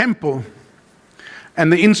the temple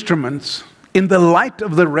and the instruments in the light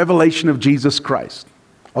of the revelation of Jesus Christ,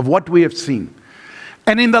 of what we have seen,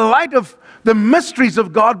 and in the light of the mysteries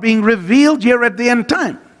of God being revealed here at the end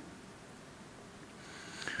time.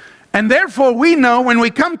 And therefore we know when we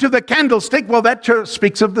come to the candlestick, well, that church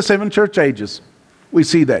speaks of the 7 church ages. We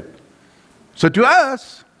see that. So to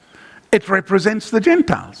us, it represents the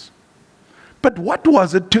Gentiles. But what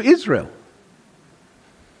was it to Israel?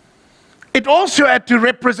 It also had to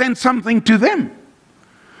represent something to them.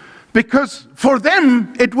 Because for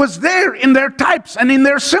them, it was there in their types and in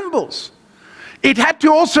their symbols. It had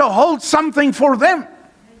to also hold something for them.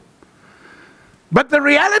 But the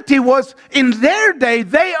reality was, in their day,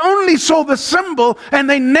 they only saw the symbol and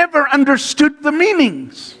they never understood the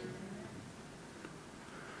meanings.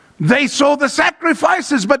 They saw the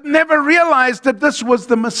sacrifices but never realized that this was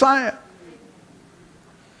the Messiah.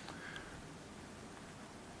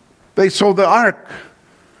 They saw the ark.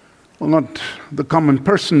 Well, not the common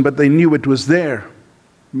person, but they knew it was there,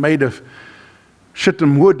 made of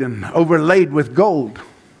shittim wood and overlaid with gold.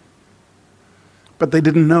 But they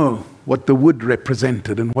didn't know what the wood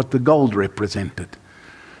represented and what the gold represented.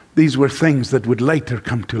 These were things that would later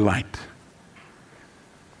come to light.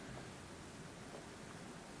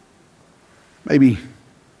 Maybe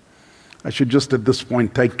I should just at this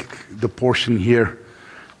point take the portion here.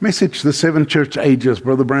 Message, the 7 church ages,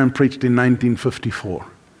 Brother Branham preached in 1954.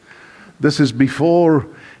 This is before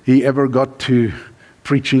he ever got to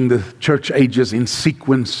preaching the church ages in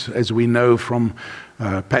sequence, as we know from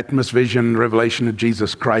Patmos Vision, Revelation of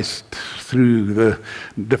Jesus Christ, through the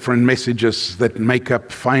different messages that make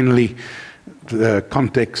up finally the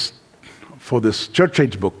context for this church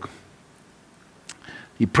age book.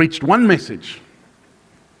 He preached one message,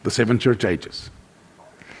 the 7 church ages.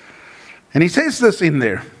 And he says this in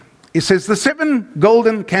there. He says, the 7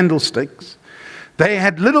 golden candlesticks, they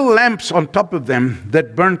had little lamps on top of them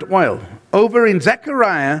that burnt oil. Over in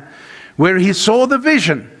Zechariah, where he saw the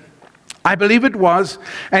vision, I believe it was,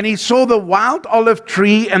 and he saw the wild olive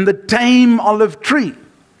tree and the tame olive tree.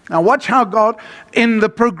 Now watch how God, in the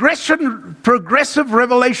progressive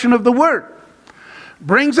revelation of the Word,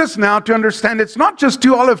 brings us now to understand it's not just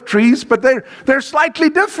 2 olive trees, but they're slightly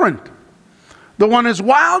different. The one is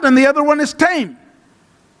wild and the other one is tame,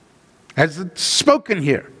 as it's spoken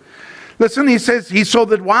here. Listen, he says, he saw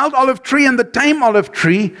the wild olive tree and the tame olive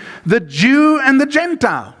tree, the Jew and the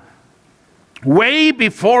Gentile. Way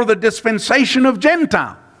before the dispensation of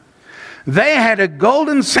Gentile. They had a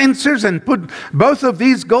golden censers and put both of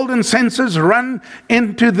these golden censers run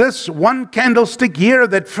into this one candlestick here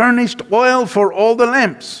that furnished oil for all the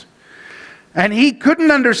lamps. And he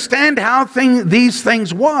couldn't understand how these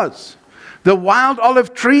things was. The wild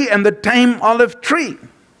olive tree and the tame olive tree.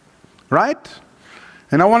 Right?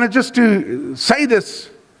 And I wanted just to say this.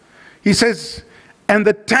 He says, and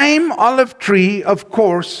the tame olive tree, of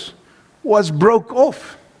course, was broke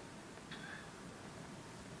off.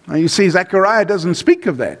 Now you see, Zechariah doesn't speak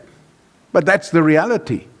of that. But that's the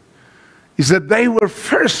reality. Is that they were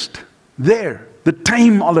first there, the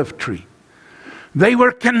tame olive tree. They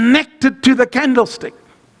were connected to the candlestick.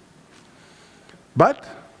 But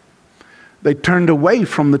they turned away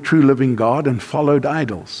from the true living God and followed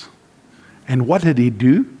idols. And what did he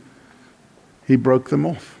do? He broke them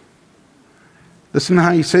off. Listen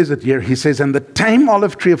how he says it here. He says, and the tame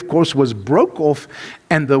olive tree, of course, was broke off,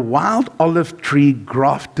 and the wild olive tree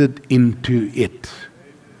grafted into it.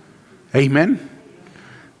 Amen?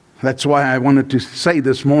 That's why I wanted to say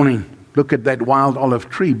this morning, look at that wild olive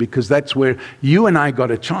tree, because that's where you and I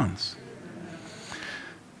got a chance.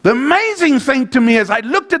 The amazing thing to me as I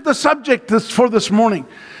looked at the subject for this morning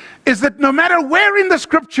is that no matter where in the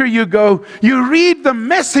scripture you go, you read the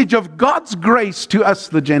message of God's grace to us,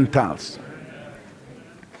 the Gentiles.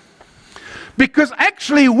 Because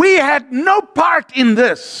actually we had no part in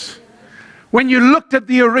this when you looked at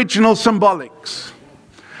the original symbolics.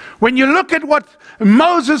 When you look at what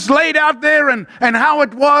Moses laid out there and how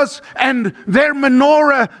it was, and their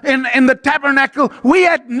menorah in the tabernacle, we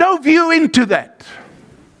had no view into that.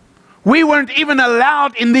 We weren't even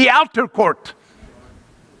allowed in the outer court.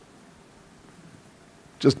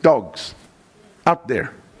 Just dogs out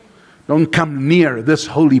there. Don't come near this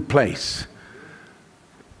holy place.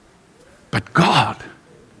 But God,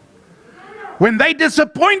 when they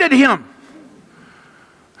disappointed him,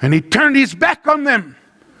 and he turned his back on them,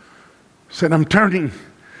 said, I'm turning.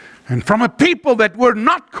 And from a people that were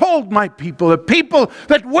not called my people, a people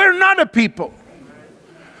that were not a people,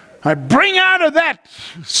 I bring out of that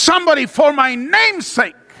somebody for my name's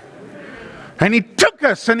sake. And he took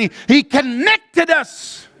us and he connected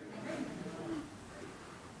us.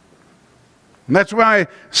 And that's why I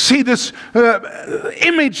see this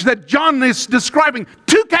image that John is describing.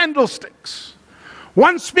 2 candlesticks.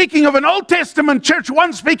 One speaking of an Old Testament church,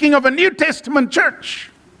 one speaking of a New Testament church.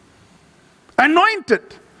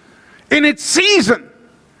 Anointed in its season.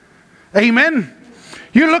 Amen.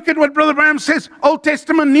 You look at what Brother Branham says, Old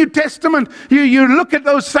Testament, New Testament. You look at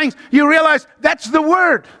those things, you realize that's the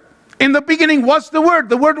Word. In the beginning was the Word.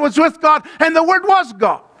 The Word was with God, and the Word was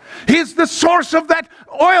God. He's the source of that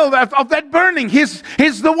oil, of that burning. He's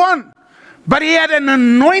the one. But he had an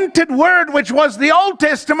anointed Word, which was the Old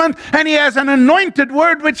Testament, and he has an anointed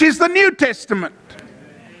Word, which is the New Testament.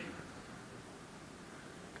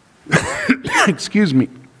 Excuse me.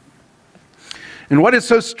 And what is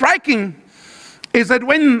so striking is that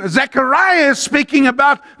when Zechariah is speaking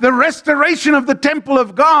about the restoration of the temple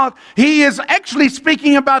of God, he is actually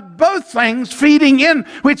speaking about both things feeding in,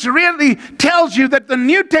 which really tells you that the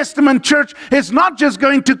New Testament church is not just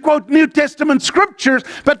going to quote New Testament scriptures,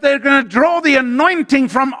 but they're going to draw the anointing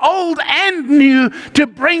from old and new to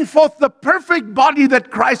bring forth the perfect body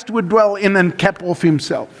that Christ would dwell in and kept off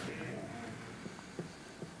himself.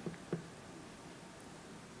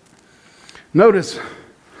 Notice,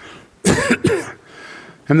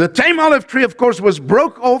 and the tame olive tree, of course, was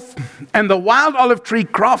broke off, and the wild olive tree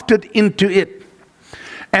grafted into it.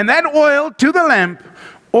 And that oil to the lamp,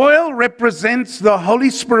 oil represents the Holy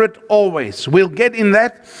Spirit always. We'll get in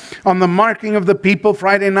that on the marking of the people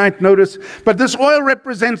Friday night, notice. But this oil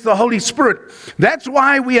represents the Holy Spirit. That's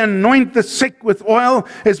why we anoint the sick with oil,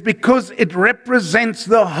 is because it represents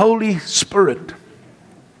the Holy Spirit.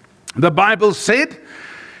 The Bible said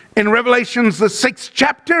in Revelations, the 6th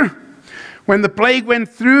chapter, when the plague went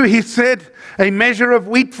through, he said, a measure of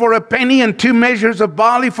wheat for a penny and 2 measures of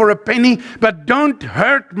barley for a penny, but don't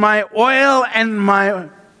hurt my oil and my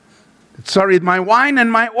wine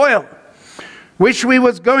and my oil. Wish we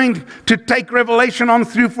was going to take Revelation on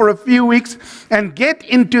through for a few weeks and get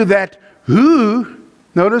into that who,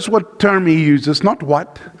 notice what term he uses, not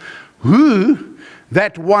what, who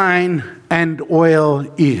that wine and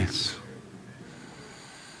oil is.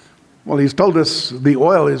 Well, he's told us the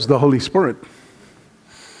oil is the Holy Spirit.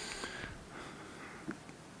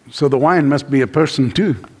 So the wine must be a person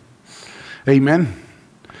too. Amen.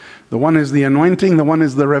 The one is the anointing, the one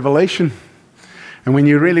is the revelation. And when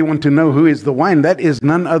you really want to know who is the wine, that is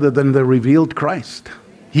none other than the revealed Christ.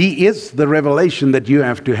 He is the revelation that you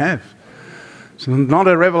have to have. It's not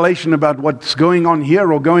a revelation about what's going on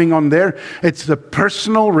here or going on there. It's the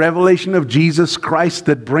personal revelation of Jesus Christ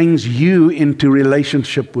that brings you into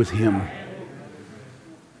relationship with Him.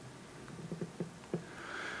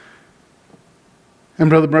 And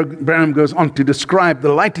Brother Branham goes on to describe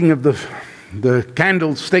the lighting of the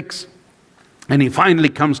candlesticks. And he finally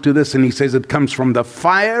comes to this and he says it comes from the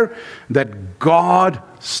fire that God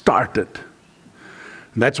started.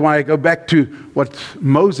 And that's why I go back to what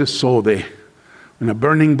Moses saw there. In a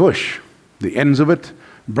burning bush, the ends of it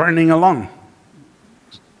burning along.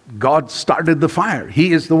 God started the fire.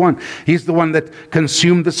 He is the one. He's the one that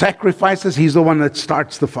consumed the sacrifices. He's the one that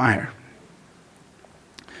starts the fire.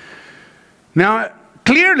 Now,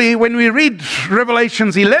 clearly, when we read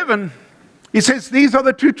Revelations 11, he says these are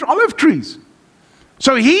the 2 olive trees.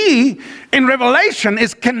 So he, in Revelation,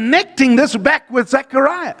 is connecting this back with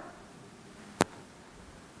Zechariah.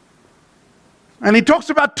 And he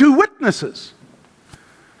talks about 2 witnesses.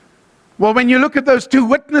 Well, when you look at those 2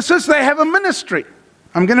 witnesses, they have a ministry.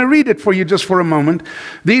 I'm going to read it for you just for a moment.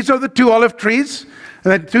 These are the 2 olive trees,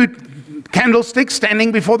 the 2 candlesticks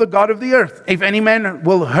standing before the God of the earth. If any man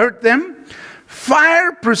will hurt them,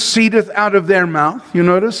 fire proceedeth out of their mouth. You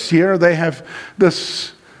notice here they have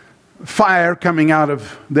this fire coming out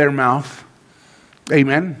of their mouth.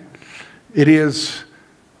 Amen. It is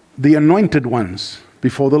the anointed ones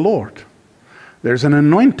before the Lord. There's an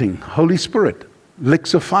anointing, Holy Spirit,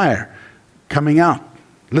 licks of fire coming out.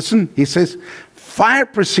 Listen, he says, fire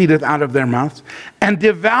proceedeth out of their mouths and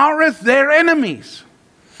devoureth their enemies.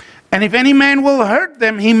 And if any man will hurt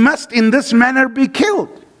them, he must in this manner be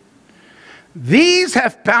killed. These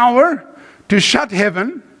have power to shut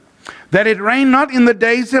heaven, that it rain not in the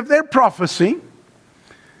days of their prophecy.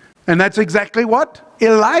 And that's exactly what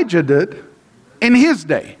Elijah did in his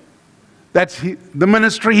day. That's the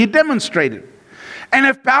ministry he demonstrated. And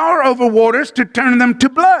have power over waters to turn them to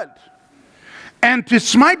blood, and to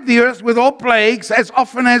smite the earth with all plagues as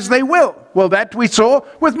often as they will. Well, that we saw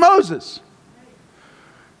with Moses.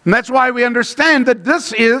 And that's why we understand that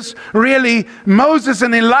this is really Moses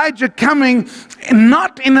and Elijah coming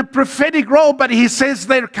not in a prophetic role, but he says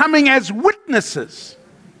they're coming as witnesses.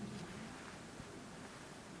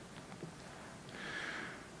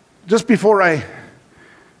 Just before I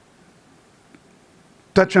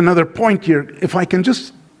touch another point here, if I can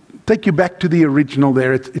just take you back to the original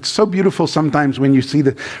there. It's so beautiful sometimes when you see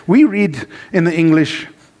that. We read in the English,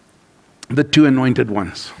 the two anointed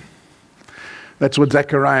ones. That's what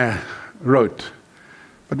Zechariah wrote.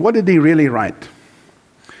 But what did he really write?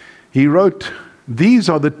 He wrote, these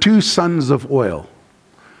are the two sons of oil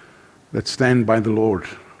that stand by the Lord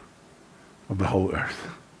of the whole earth.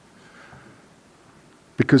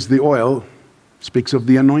 Because the oil speaks of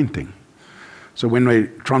the anointing. So when they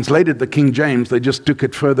translated the King James, they just took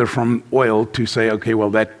it further from oil to say, okay, well,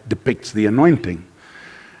 that depicts the anointing.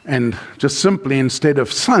 And just simply, instead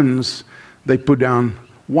of sons, they put down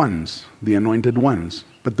ones, the anointed ones.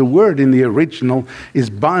 But the word in the original is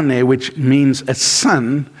bane, which means a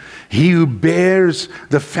son, he who bears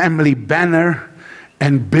the family banner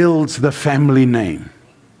and builds the family name.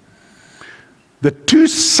 The two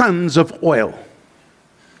sons of oil.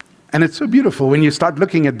 And it's so beautiful when you start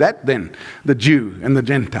looking at that then, the Jew and the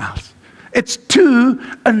Gentiles. It's two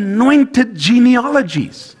anointed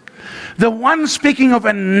genealogies. The one speaking of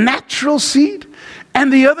a natural seed,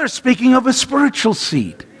 and the other speaking of a spiritual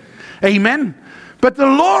seed. Amen? But the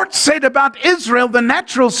Lord said about Israel, the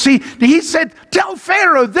natural seed, he said, tell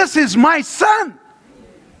Pharaoh, this is my son.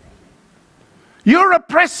 You're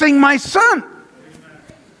oppressing my son.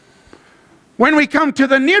 When we come to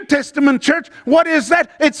the New Testament church, what is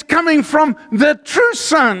that? It's coming from the true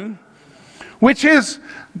Son, which is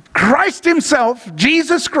Christ himself,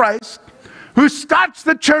 Jesus Christ, who starts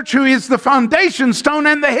the church, who is the foundation stone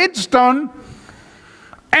and the headstone,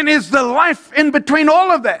 and is the life in between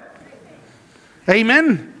all of that.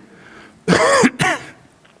 Amen.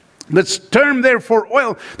 This term there for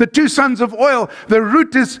oil, the two sons of oil, the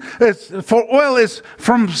root is for oil is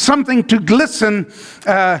from something to glisten,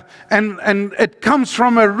 and it comes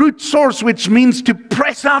from a root source which means to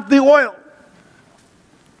press out the oil.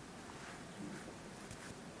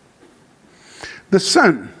 The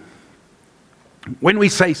son, when we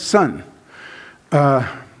say son,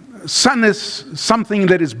 son is something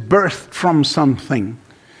that is birthed from something.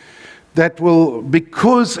 That will,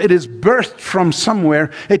 because it is birthed from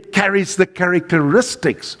somewhere, it carries the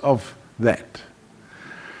characteristics of that.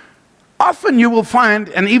 Often you will find,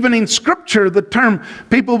 and even in Scripture, the term,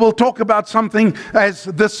 people will talk about something as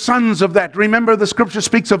the sons of that. Remember, the Scripture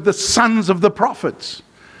speaks of the sons of the prophets.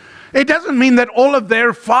 It doesn't mean that all of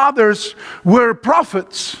their fathers were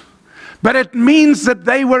prophets, but it means that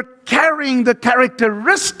they were carrying the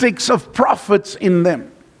characteristics of prophets in them.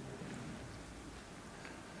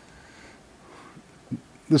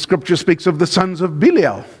 The Scripture speaks of the sons of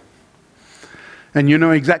Belial. And you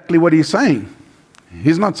know exactly what he's saying.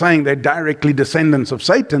 He's not saying they're directly descendants of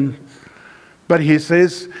Satan, but he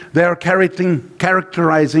says they are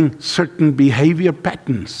characterizing certain behavior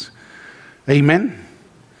patterns. Amen.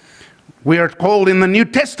 We are called in the New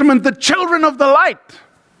Testament the children of the light.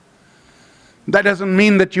 That doesn't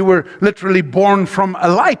mean that you were literally born from a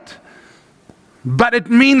light, but it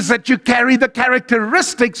means that you carry the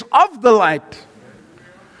characteristics of the light.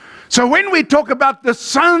 So when we talk about the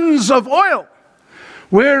sons of oil,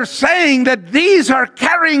 we're saying that these are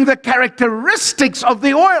carrying the characteristics of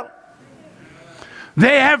the oil.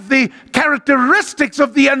 They have the characteristics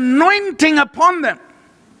of the anointing upon them.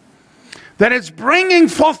 That is bringing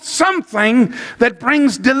forth something that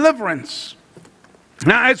brings deliverance.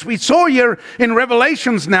 Now, as we saw here in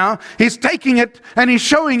Revelations now, he's taking it and he's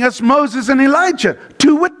showing us Moses and Elijah,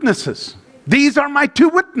 two witnesses. These are my two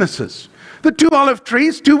witnesses. The two olive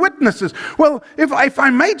trees, two witnesses. Well, if I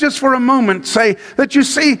may just for a moment say that you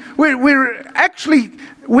see,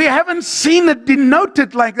 we haven't seen it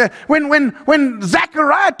denoted like that. When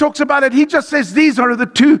Zechariah talks about it, he just says these are the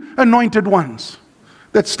two anointed ones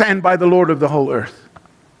that stand by the Lord of the whole earth.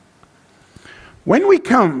 When we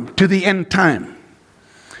come to the end time,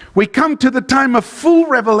 we come to the time of full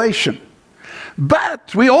revelation.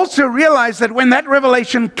 But we also realize that when that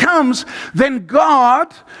revelation comes, then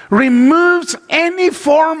God removes any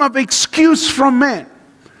form of excuse from man.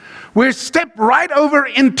 We step right over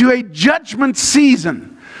into a judgment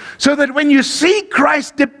season. So that when you see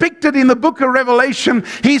Christ depicted in the book of Revelation,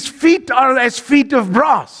 his feet are as feet of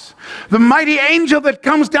brass. The mighty angel that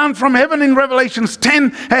comes down from heaven in Revelations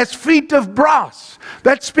 10 has feet of brass.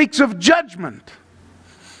 That speaks of judgment.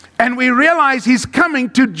 And we realize he's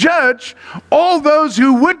coming to judge all those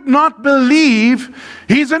who would not believe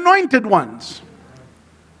his anointed ones.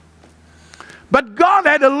 But God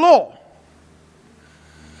had a law.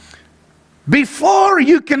 Before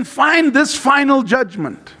you can find this final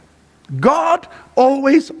judgment, God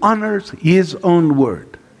always honors His own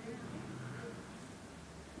word.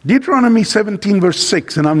 Deuteronomy 17 verse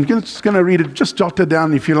 6, and I'm just going to read it. Just jot it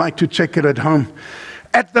down if you like to check it at home.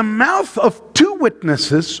 At the mouth of 2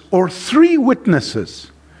 witnesses or 3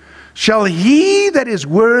 witnesses shall he that is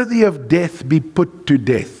worthy of death be put to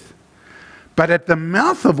death. But at the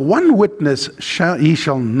mouth of 1 witness he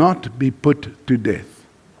shall not be put to death.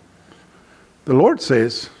 The Lord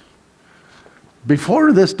says,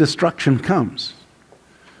 before this destruction comes,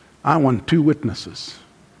 I want 2 witnesses.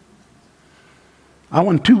 I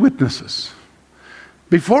want 2 witnesses.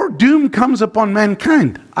 Before doom comes upon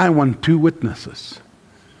mankind, I want 2 witnesses.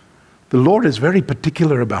 The Lord is very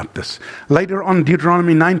particular about this. Later on,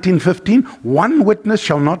 Deuteronomy 19:15, 1 witness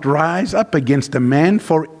shall not rise up against a man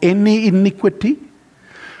for any iniquity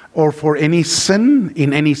or for any sin,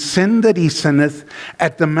 in any sin that he sinneth.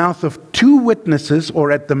 At the mouth of 2 witnesses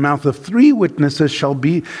or at the mouth of 3 witnesses shall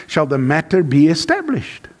the matter be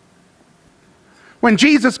established. When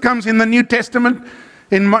Jesus comes in the New Testament,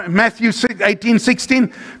 in Matthew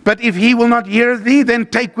 18:16, but if he will not hear thee, then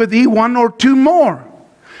take with thee 1 or 2 more,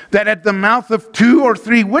 that at the mouth of 2 or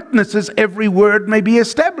 3 witnesses every word may be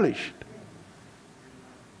established.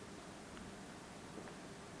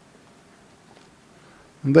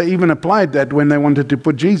 And they even applied that when they wanted to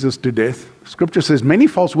put Jesus to death. Scripture says many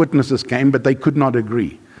false witnesses came, but they could not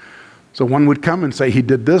agree. So one would come and say he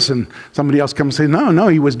did this, and somebody else comes and say, no,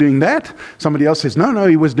 he was doing that. Somebody else says, no,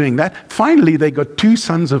 he was doing that. Finally, they got 2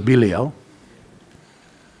 sons of Belial,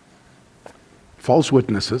 false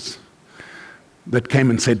witnesses, that came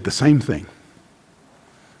and said the same thing.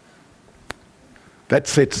 That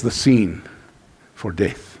sets the scene for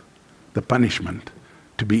death, the punishment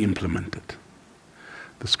to be implemented.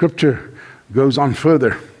 The scripture goes on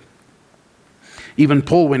further. Even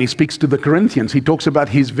Paul, when he speaks to the Corinthians, he talks about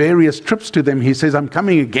his various trips to them. He says, I'm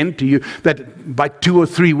coming again to you, that by 2 or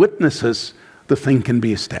 3 witnesses, the thing can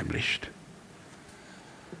be established.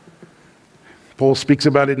 Paul speaks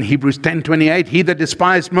about it in Hebrews 10:28. He that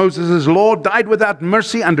despised Moses' law died without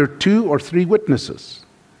mercy under 2 or 3 witnesses.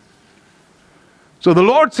 So the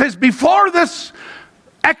Lord says, before this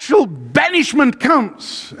actual banishment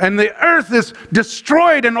comes and the earth is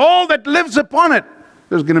destroyed and all that lives upon it,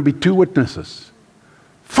 there's going to be 2 witnesses.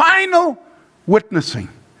 Final witnessing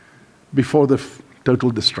before the total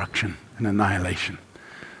destruction and annihilation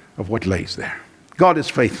of what lays there. God is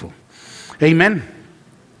faithful. Amen.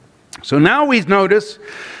 So now we notice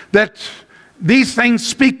that these things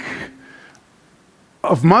speak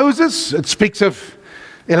of Moses. It speaks of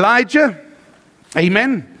Elijah.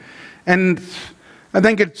 Amen. And I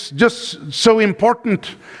think it's just so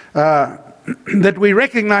important that we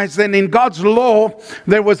recognize that in God's law,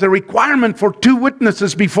 there was a requirement for 2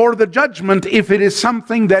 witnesses before the judgment if it is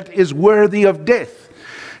something that is worthy of death.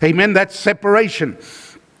 Amen. That's separation.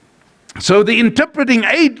 So the interpreting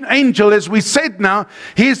angel, as we said now,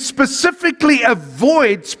 he specifically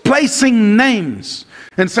avoids placing names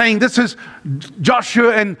and saying this is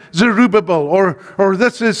Joshua and Zerubbabel, or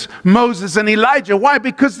this is Moses and Elijah. Why?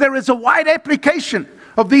 Because there is a wide application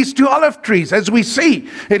of these 2 olive trees. As we see,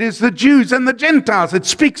 it is the Jews and the Gentiles. It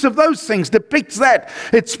speaks of those things, depicts that.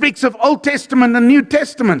 It speaks of Old Testament and New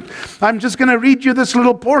Testament. I'm just going to read you this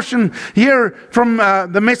little portion here from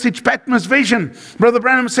the Message Patmos Vision. Brother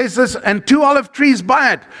Branham says this, and 2 olive trees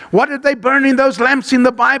by it. What did they burn in those lamps in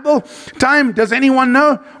the Bible time? Does anyone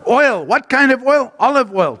know? Oil. What kind of oil?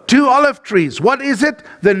 Olive oil. 2 olive trees. What is it?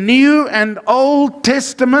 The New and Old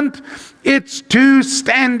Testament. It's 2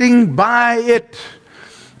 standing by it.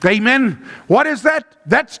 Amen. What is that?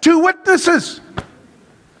 That's 2 witnesses.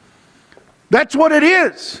 That's what it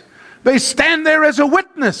is. They stand there as a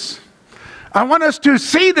witness. I want us to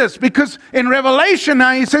see this because in Revelation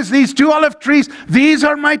now he says these 2 olive trees, these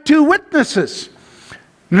are my 2 witnesses.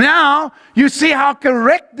 Now you see how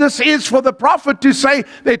correct this is for the prophet to say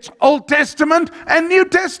it's Old Testament and New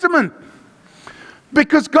Testament.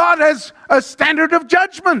 Because God has a standard of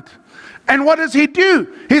judgment. And what does he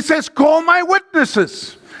do? He says, call my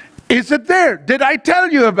witnesses. Is it there? Did I tell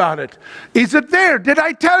you about it? Is it there? Did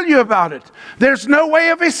I tell you about it? There's no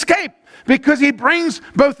way of escape because he brings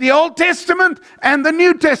both the Old Testament and the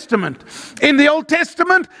New Testament. In the Old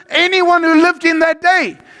Testament, anyone who lived in that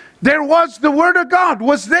day, there was the Word of God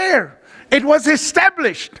was there. It was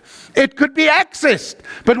established. It could be accessed.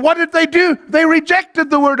 But what did they do? They rejected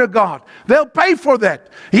the Word of God. They'll pay for that.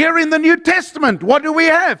 Here in the New Testament, what do we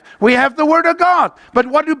have? We have the Word of God. But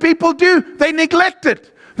what do people do? They neglect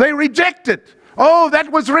it. They reject it. Oh,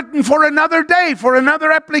 that was written for another day, for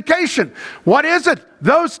another application. What is it?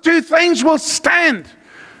 Those two things will stand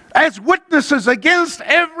as witnesses against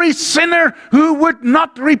every sinner who would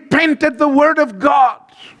not repent at the word of God.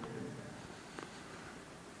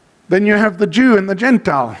 Then you have the Jew and the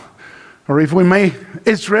Gentile, or if we may,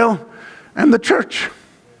 Israel and the church.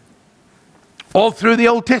 All through the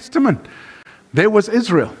Old Testament, there was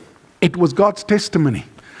Israel. It was God's testimony.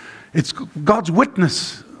 It's God's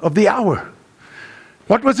witness of the hour.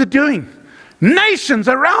 What was it doing? Nations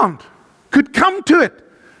around could come to it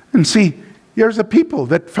and see, here's a people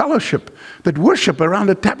that fellowship, that worship around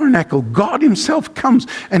a tabernacle. God himself comes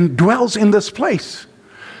and dwells in this place.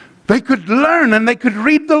 They could learn and they could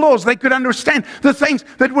read the laws. They could understand the things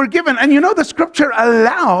that were given. And you know, the scripture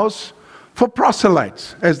allows for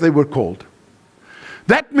proselytes, as they were called.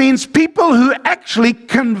 That means people who actually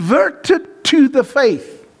converted to the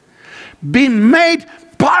faith, being made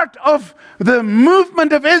part of the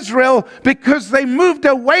movement of Israel because they moved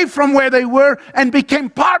away from where they were and became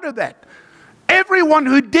part of that. Everyone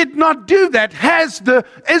who did not do that has the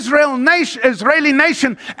Israeli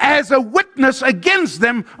nation as a witness against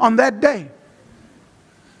them on that day.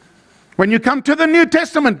 When you come to the New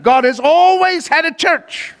Testament, God has always had a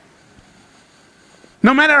church.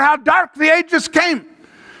 No matter how dark the ages came,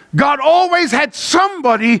 God always had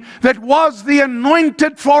somebody that was the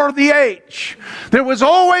anointed for the age. There was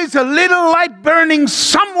always a little light burning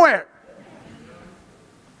somewhere.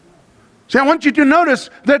 See, I want you to notice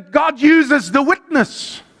that God uses the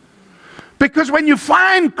witness. Because when you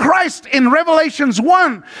find Christ in Revelations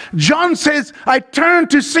 1, John says, I turned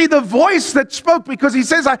to see the voice that spoke, because he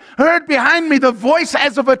says, I heard behind me the voice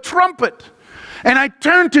as of a trumpet. And I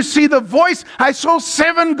turned to see the voice, I saw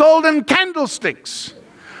 7 golden candlesticks.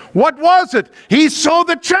 What was it? He saw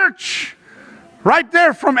the church. Right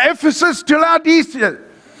there from Ephesus to Laodicea.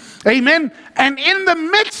 Amen. And in the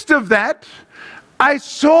midst of that, I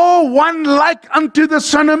saw one like unto the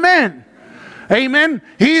Son of Man. Amen.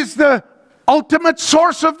 He's the ultimate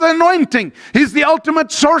source of the anointing. He's the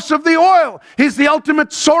ultimate source of the oil. He's the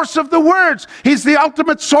ultimate source of the words. He's the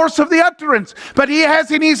ultimate source of the utterance. But he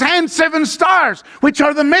has in his hand 7 stars, which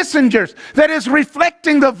are the messengers, that is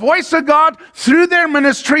reflecting the voice of God through their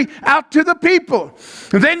ministry out to the people.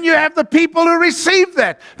 Then you have the people who receive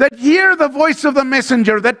that hear the voice of the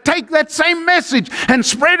messenger, that take that same message and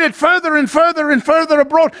spread it further and further and further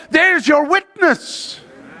abroad. There's your witness.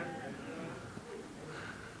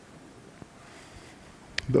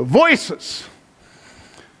 The voices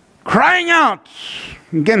crying out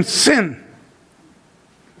against sin.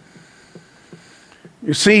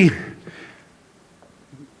 You see,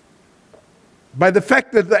 by the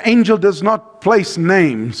fact that the angel does not place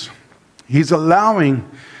names, he's allowing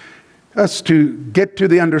us to get to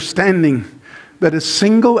the understanding that a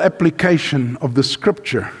single application of the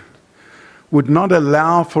scripture would not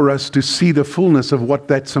allow for us to see the fullness of what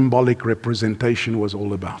that symbolic representation was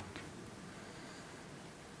all about.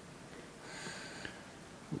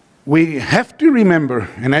 We have to remember,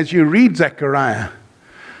 and as you read Zechariah,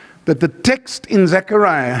 that the text in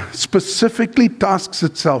Zechariah specifically tasks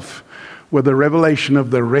itself with the revelation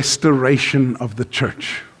of the restoration of the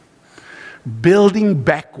church, building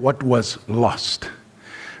back what was lost.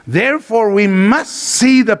 Therefore, we must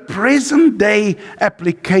see the present day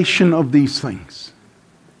application of these things.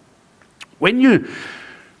 When you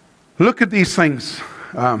look at these things,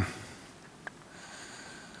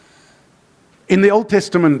 in the Old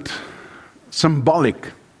Testament,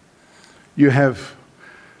 symbolic, you have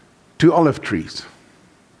 2 olive trees.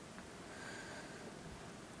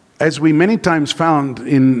 As we many times found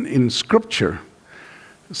in Scripture,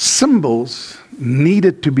 symbols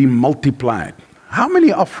needed to be multiplied. How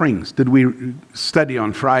many offerings did we study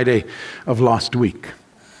on Friday of last week?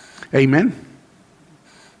 Amen?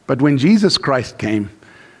 But when Jesus Christ came,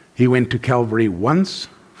 he went to Calvary once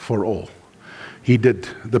for all. He did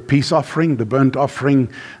the peace offering, the burnt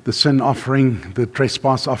offering, the sin offering, the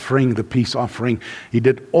trespass offering, the peace offering. He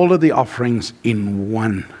did all of the offerings in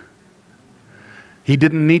one. He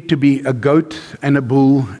didn't need to be a goat and a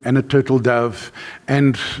bull and a turtle dove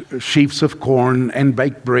and sheaves of corn and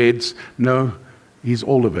baked breads. No, he's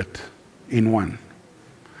all of it in one.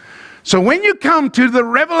 So when you come to the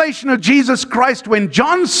revelation of Jesus Christ, when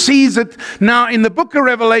John sees it now in the book of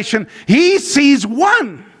Revelation, he sees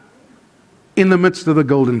one in the midst of the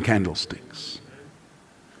golden candlesticks.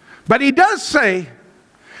 But he does say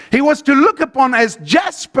he was to look upon as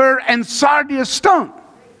jasper and sardius stone.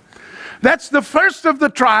 That's the first of the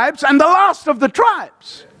tribes and the last of the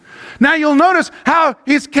tribes. Now you'll notice how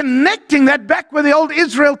he's connecting that back with the old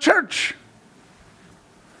Israel church.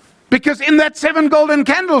 Because in that 7 golden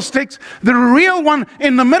candlesticks, the real one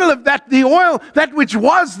in the middle of that, the oil, that which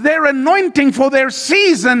was their anointing for their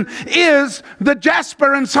season, is the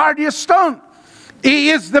jasper and sardius stone. He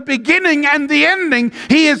is the beginning and the ending.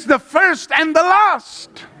 He is the first and the last.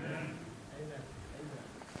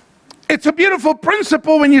 It's a beautiful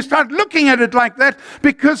principle when you start looking at it like that,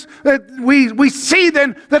 because we see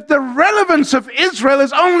then that the relevance of Israel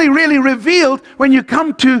is only really revealed when you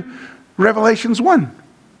come to Revelations 1.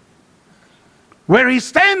 Where he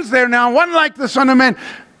stands there now, one like the Son of Man,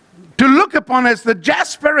 to look upon as the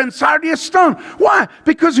jasper and sardius stone. Why?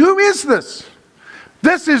 Because who is this?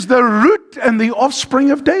 This is the root and the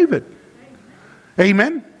offspring of David.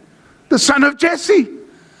 Amen. The son of Jesse.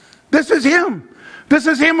 This is him. This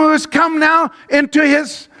is him who has come now into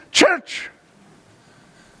his church.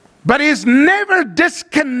 But is never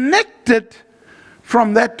disconnected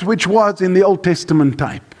from that which was in the Old Testament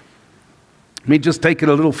type. Let me just take it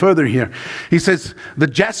a little further here. He says, the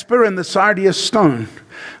jasper and the sardius stone,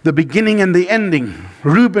 the beginning and the ending,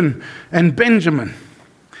 Reuben and Benjamin.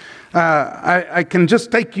 I can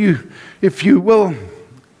just take you, if you will,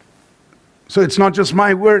 so it's not just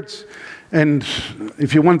my words. And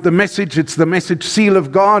if you want the message, it's the message seal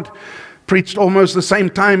of God, preached almost the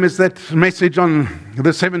same time as that message on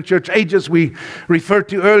the 7 church ages we referred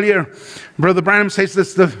to earlier. Brother Branham says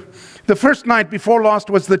this, the first night before last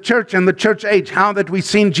was the church and the church age, how that we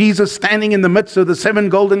seen Jesus standing in the midst of the 7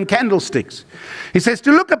 golden candlesticks. He says,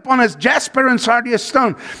 to look upon as jasper and sardius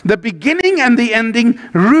stone, the beginning and the ending,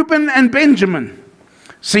 Reuben and Benjamin.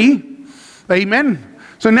 See? Amen.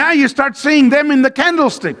 So now you start seeing them in the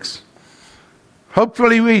candlesticks.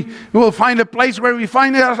 Hopefully we will find a place where we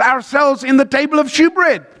find ourselves in the table of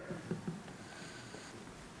shewbread.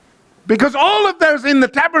 Because all of those in the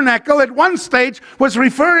tabernacle at one stage was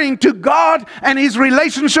referring to God and his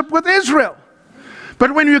relationship with Israel.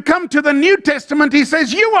 But when you come to the New Testament, he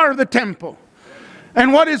says, you are the temple.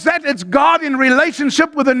 And what is that? It's God in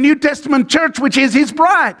relationship with the New Testament church, which is his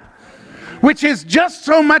bride. Which is just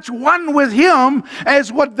so much one with him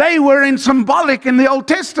as what they were in symbolic in the Old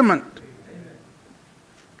Testament.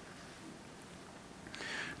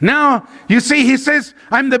 Now, you see, he says,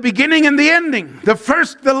 I'm the beginning and the ending, the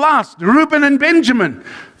first, the last, Reuben and Benjamin,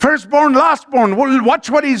 firstborn, lastborn. Well, watch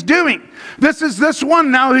what he's doing. This is this one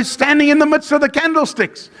now who's standing in the midst of the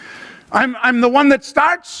candlesticks. I'm the one that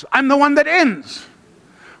starts, I'm the one that ends.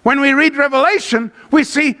 When we read Revelation, we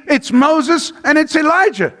see it's Moses and it's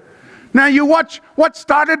Elijah. Now you watch, what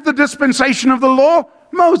started the dispensation of the law?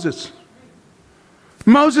 Moses.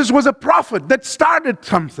 Moses was a prophet that started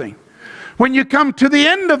something. When you come to the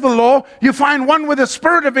end of the law, you find one with the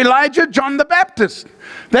spirit of Elijah, John the Baptist,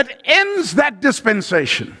 that ends that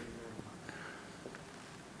dispensation.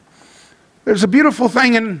 There's a beautiful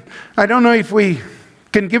thing, and I don't know if we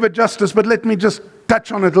can give it justice, but let me just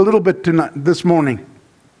touch on it a little bit tonight, this morning.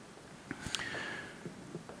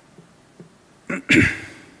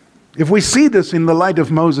 If we see this in the light of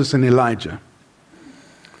Moses and Elijah,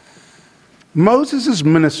 Moses'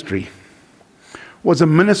 ministry was a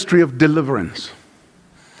ministry of deliverance.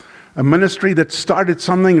 A ministry that started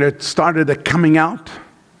something, that started a coming out.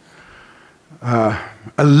 A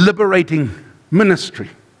liberating ministry.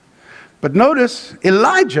 But notice,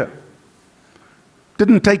 Elijah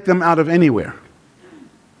didn't take them out of anywhere.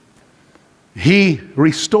 He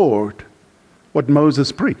restored what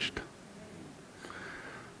Moses preached.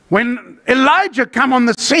 When Elijah came on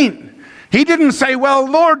the scene, he didn't say, well,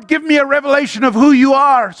 Lord, give me a revelation of who you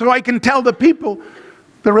are so I can tell the people.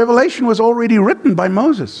 The revelation was already written by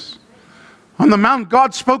Moses. On the mount,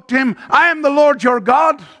 God spoke to him, I am the Lord your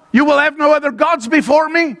God. You will have no other gods before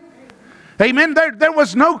me. Amen. There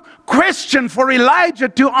was no question for Elijah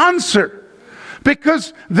to answer.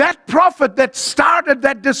 Because that prophet that started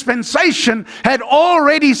that dispensation had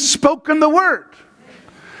already spoken the word.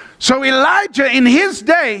 So Elijah in his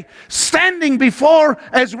day, standing before,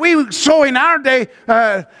 as we saw in our day,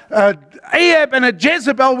 Ahab and a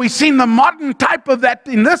Jezebel, we've seen the modern type of that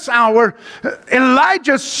in this hour.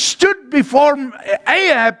 Elijah stood before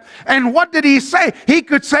Ahab, and what did he say? He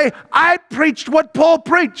could say, I preached what Paul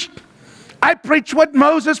preached. I preached what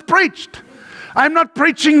Moses preached. I'm not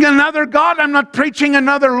preaching another God. I'm not preaching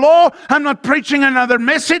another law. I'm not preaching another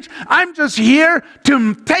message. I'm just here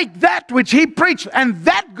to take that which he preached and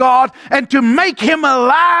that God and to make him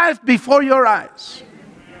alive before your eyes.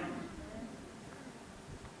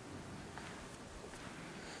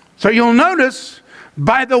 So you'll notice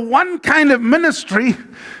by the one kind of ministry,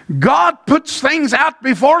 God puts things out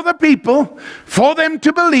before the people for them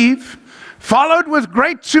to believe, followed with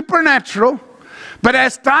great supernatural. But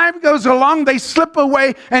as time goes along, they slip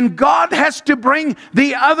away, and God has to bring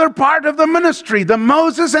the other part of the ministry, the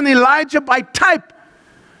Moses and Elijah by type,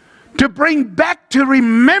 to bring back to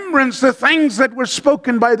remembrance the things that were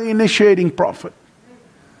spoken by the initiating prophet.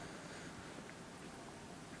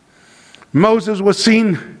 Moses was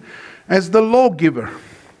seen as the lawgiver.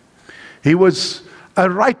 He was a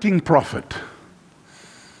writing prophet.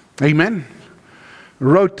 Amen.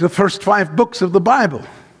 Wrote the first 5 books of the Bible.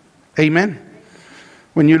 Amen.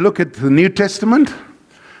 When you look at the New Testament,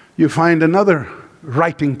 you find another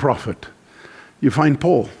writing prophet. You find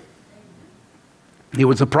Paul. He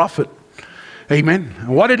was a prophet. Amen.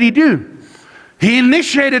 And what did he do? He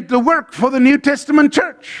initiated the work for the New Testament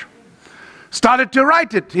church. Started to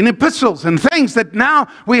write it in epistles and things that now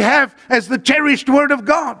we have as the cherished Word of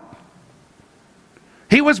God.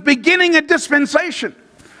 He was beginning a dispensation.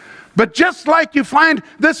 But just like you find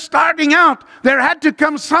this starting out, there had to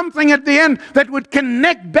come something at the end that would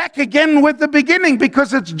connect back again with the beginning,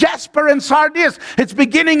 because it's jasper and sardius. It's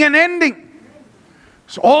beginning and ending.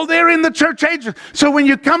 It's all there in the church ages. So when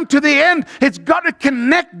you come to the end, it's got to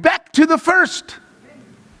connect back to the first.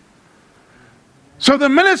 So the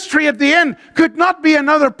ministry at the end could not be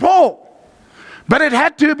another Paul. But it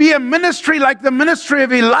had to be a ministry like the ministry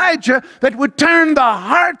of Elijah that would turn the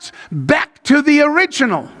hearts back to the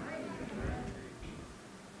original.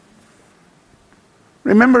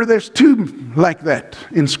 Remember, there's 2 like that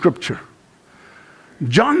in Scripture.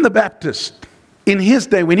 John the Baptist, in his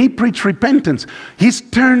day, when he preached repentance, he's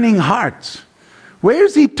turning hearts.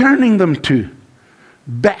 Where's he turning them to?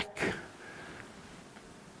 Back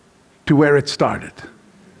to where it started.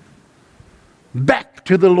 Back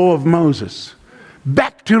to the law of Moses.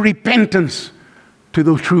 Back to repentance, to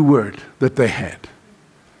the true word that they had.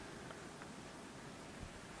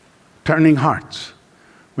 Turning hearts.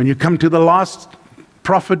 When you come to the last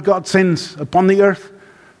prophet God sends upon the earth,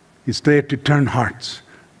 he's there to turn hearts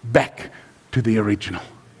back to the original,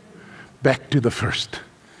 back to the first.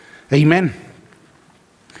 Amen.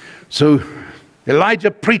 So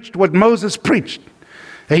Elijah preached what Moses preached.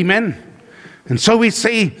 Amen. And so we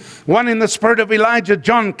see one in the spirit of Elijah,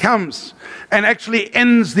 John comes and actually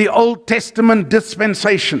ends the Old Testament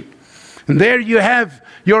dispensation. And there you have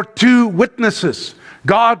your 2 witnesses.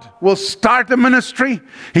 God will start a ministry.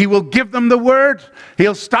 He will give them the word.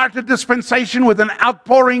 He'll start a dispensation with an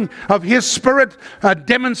outpouring of His Spirit, a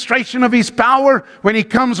demonstration of His power. When He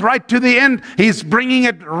comes right to the end, He's bringing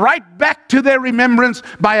it right back to their remembrance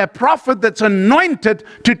by a prophet that's anointed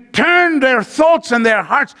to turn their thoughts and their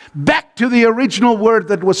hearts back to the original word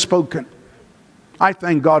that was spoken. I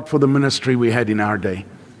thank God for the ministry we had in our day.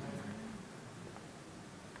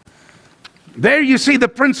 There you see the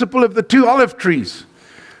principle of the 2 olive trees.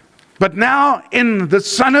 But now in the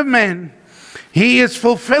Son of Man, He is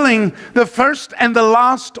fulfilling the first and the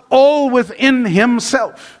last all within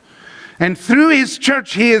Himself. And through His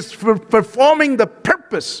church, He is performing the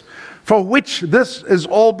purpose for which this is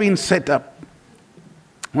all being set up.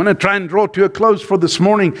 I want to try and draw to a close for this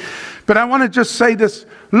morning, but I want to just say this.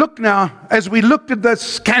 Look now, as we looked at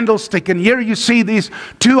this candlestick, and here you see these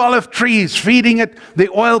 2 olive trees feeding it, the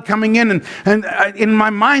oil coming in, and in my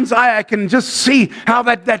mind's eye, I can just see how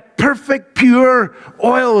that perfect, pure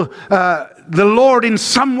oil, the Lord in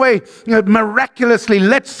some way miraculously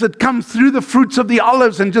lets it come through the fruits of the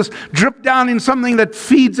olives and just drip down in something that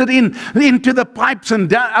feeds it into the pipes, and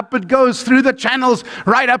down, up it goes through the channels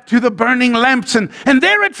right up to the burning lamps, and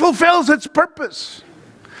there it fulfills its purpose.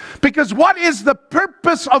 Because what is the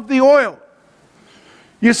purpose of the oil?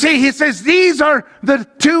 You see, He says, these are the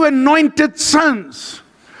 2 anointed sons.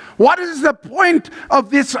 What is the point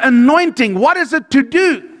of this anointing? What is it to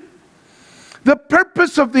do? The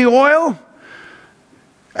purpose of the oil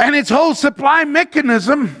and its whole supply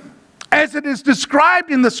mechanism, as it is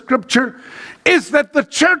described in the Scripture, is that the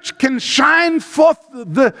church can shine forth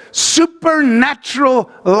the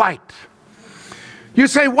supernatural light. You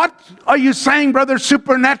say, what are you saying, brother,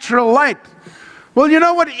 supernatural light? Well, you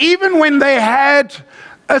know what? Even when they had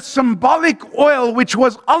a symbolic oil, which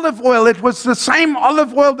was olive oil, it was the same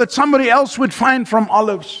olive oil that somebody else would find from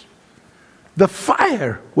olives. The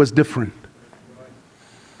fire was different.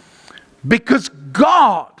 Because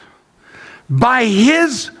God, by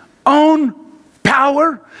His own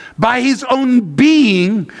power, by His own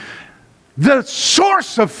being, the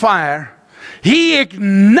source of fire, He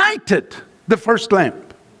ignited the first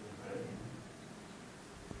lamp.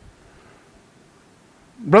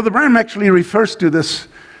 Brother Branham actually refers to this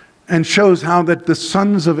and shows how that the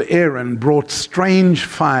sons of Aaron brought strange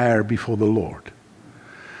fire before the Lord.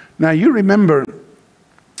 Now you remember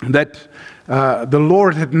that the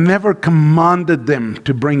Lord had never commanded them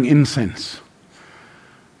to bring incense.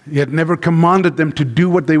 He had never commanded them to do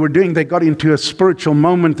what they were doing. They got into a spiritual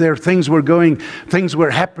moment there. Things were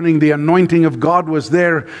happening. The anointing of God was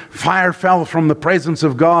there. Fire fell from the presence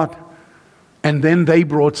of God. And then they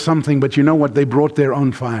brought something, but you know what? They brought their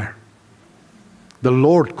own fire. The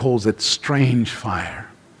Lord calls it strange fire.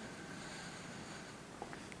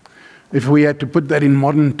 If we had to put that in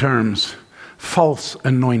modern terms, false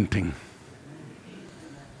anointing.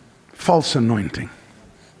 False anointing.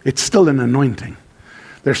 It's still an anointing.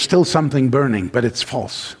 There's still something burning, but it's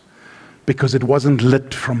false because it wasn't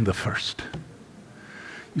lit from the first.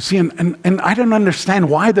 You see, and I don't understand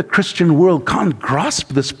why the Christian world can't grasp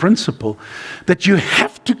this principle that you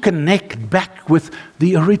have to connect back with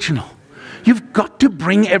the original. You've got to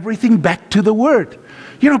bring everything back to the Word.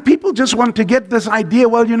 You know, people just want to get this idea,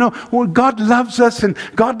 well, God loves us and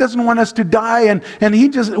God doesn't want us to die and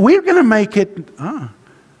we're going to make it.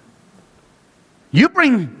 You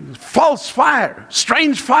bring false fire,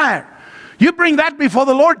 strange fire. You bring that before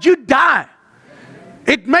the Lord, you die.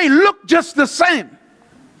 It may look just the same.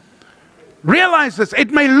 Realize this,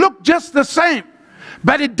 it may look just the same,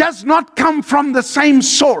 but it does not come from the same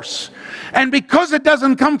source. And because it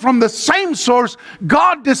doesn't come from the same source,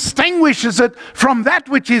 God distinguishes it from that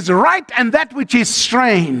which is right and that which is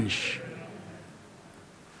strange.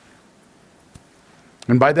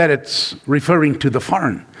 And by that it's referring to the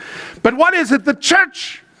foreign. But what is it? The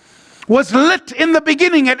church was lit in the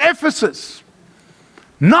beginning at Ephesus,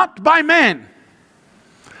 not by man.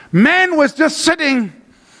 Man was just sitting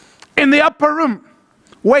in the upper room,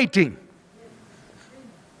 waiting.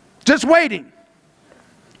 Just waiting.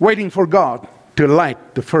 Waiting for God to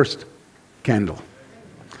light the first candle.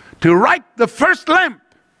 To light the first lamp.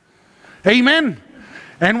 Amen.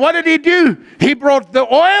 And what did he do? He brought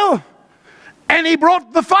the oil and he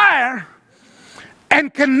brought the fire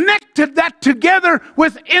and connected that together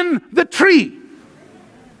within the tree.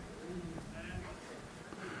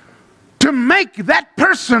 To make that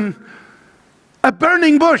person a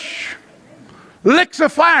burning bush, licks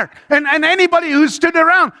of fire. And anybody who stood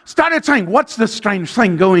around started saying, what's this strange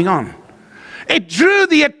thing going on? It drew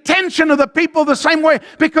the attention of the people the same way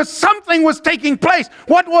because something was taking place.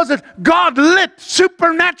 What was it? God lit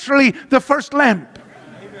supernaturally the first lamp.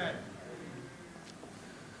 Amen.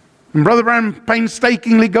 And Brother Branham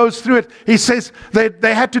painstakingly goes through it. He says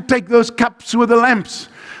they had to take those cups with the lamps.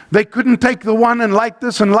 They couldn't take the one and light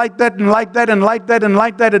this and light that and light that and light that and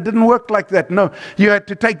light that. It didn't work like that. No, you had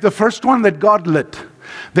to take the first one that God lit.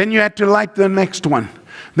 Then you had to light the next one.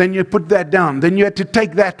 Then you put that down. Then you had to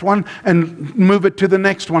take that one and move it to the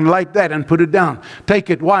next one, light that and put it down. Take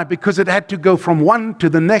it. Why? Because it had to go from one to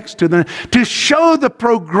the next to show the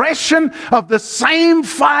progression of the same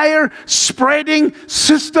fire spreading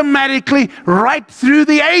systematically right through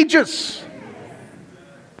the ages.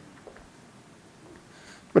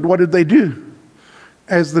 But what did they do?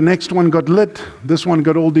 As the next one got lit, this one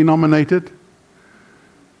got all denominated,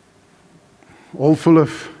 all full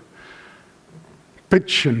of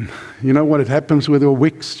pitch, and you know what it happens with your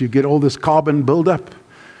wicks? You get all this carbon buildup.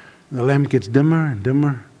 The lamp gets dimmer and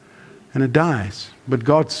dimmer, and it dies. But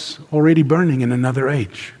God's already burning in another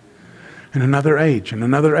age, and another age, and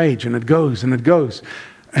another age, and it goes, and it goes.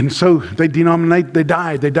 And so they denominate, they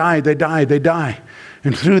die, they die, they die, they die.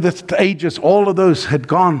 And through the ages, all of those had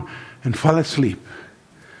gone and fell asleep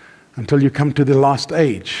until you come to the last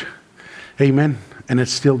age. Amen. And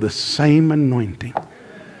it's still the same anointing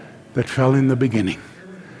that fell in the beginning.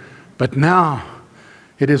 But now,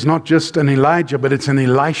 it is not just an Elijah, but it's an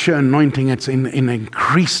Elisha anointing. It's in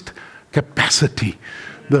increased capacity.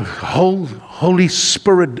 The whole Holy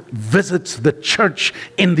Spirit visits the church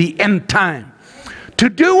in the end time. To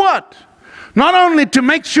do what? Not only to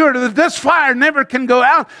make sure that this fire never can go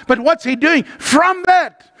out, but what's he doing? From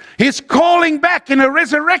that, he's calling back in a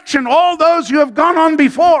resurrection all those who have gone on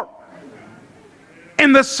before.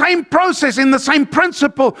 In the same process, in the same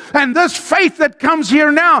principle. And this faith that comes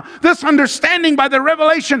here now, this understanding by the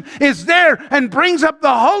revelation is there and brings up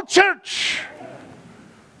the whole church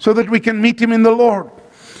so that we can meet him in the Lord.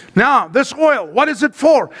 Now, this oil, what is it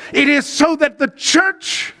for? It is so that the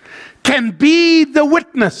church can be the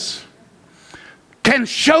witness, can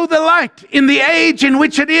show the light in the age in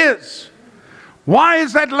which it is. Why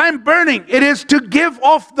is that lamp burning? It is to give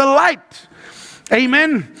off the light.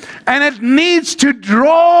 Amen. And it needs to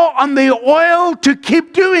draw on the oil to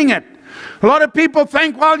keep doing it. A lot of people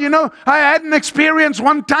think, well, I had an experience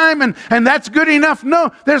one time and that's good enough.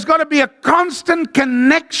 No, there's got to be a constant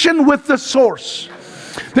connection with the source.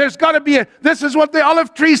 There's got to be this is what the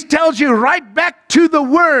olive trees tells you, right back to the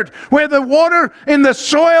Word, where the water in the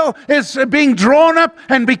soil is being drawn up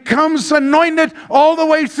and becomes anointed all the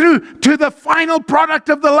way through to the final product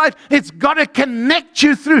of the life. It's got to connect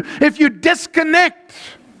you through. If you disconnect,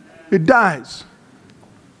 it dies.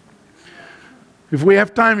 If we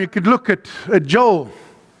have time, you could look at Joel.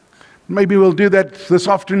 Maybe we'll do that this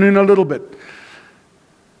afternoon a little bit.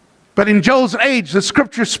 But in Joel's age, the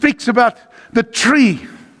scripture speaks about the tree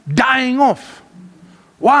dying off.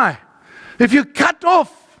 Why? If you cut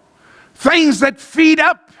off things that feed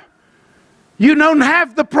up, you don't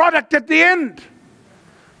have the product at the end.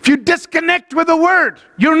 If you disconnect with the Word,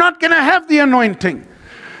 you're not going to have the anointing.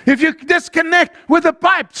 If you disconnect with the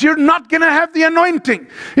pipes, you're not going to have the anointing.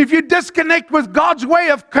 If you disconnect with God's way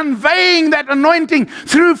of conveying that anointing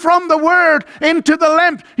through from the Word into the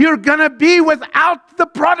lamp, you're going to be without the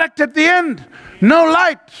product at the end. No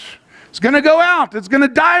light. It's going to go out. It's going to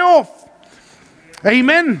die off.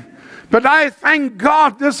 Amen. But I thank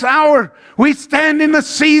God this hour we stand in a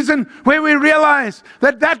season where we realize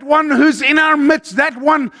that that one who's in our midst, that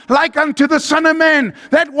one like unto the Son of Man,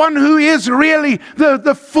 that one who is really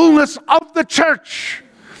the fullness of the church,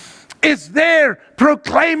 is there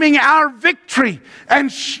proclaiming our victory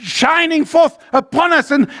and shining forth upon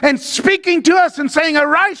us and speaking to us and saying,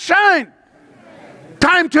 arise, shine.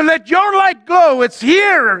 Time to let your light glow. It's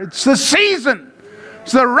here. It's the season.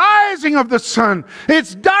 It's the rising of the sun.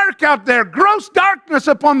 It's dark out there, gross darkness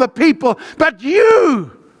upon the people, but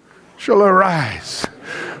you shall arise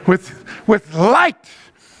with light.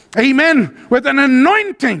 Amen. With an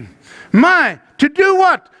anointing. To do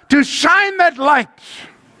what? To shine that light.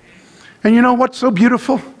 And you know what's so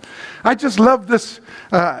beautiful? I just love this,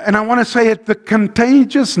 and I want to say it, the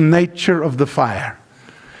contagious nature of the fire.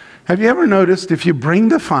 Have you ever noticed if you bring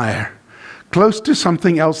the fire close to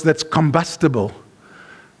something else that's combustible,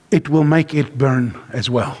 it will make it burn as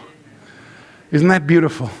well? Isn't that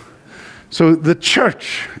beautiful? So the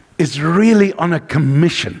church is really on a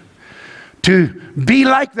commission to be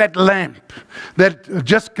like that lamp that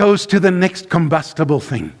just goes to the next combustible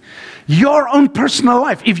thing. Your own personal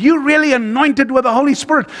life. If you're really anointed with the Holy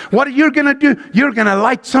Spirit, what are you going to do? You're going to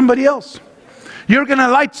light somebody else. You're going to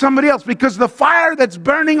light somebody else, because the fire that's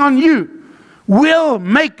burning on you will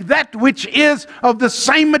make that which is of the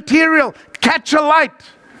same material catch a light.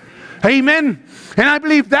 Amen. And I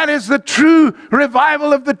believe that is the true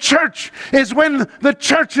revival of the church, is when the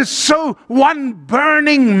church is so one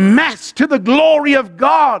burning mass to the glory of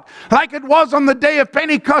God, like it was on the day of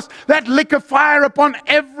Pentecost, that lick of fire upon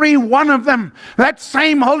every one of them. That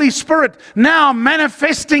same Holy Spirit now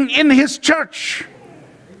manifesting in His church.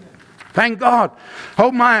 Thank God.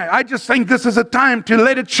 Oh my, I just think this is a time to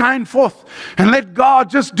let it shine forth and let God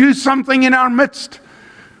just do something in our midst.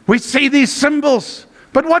 We see these symbols,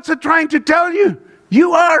 but what's it trying to tell you?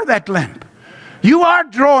 You are that lamp. You are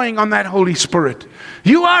drawing on that Holy Spirit.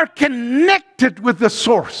 You are connected with the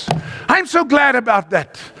source. I'm so glad about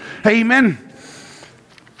that. Amen.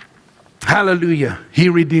 Hallelujah. He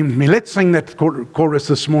redeemed me. Let's sing that chorus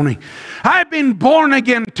this morning. I've been born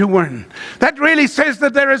again to win. That really says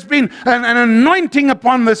that there has been an anointing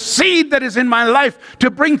upon the seed that is in my life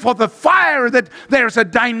to bring forth a fire, that there's a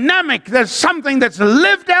dynamic, there's something that's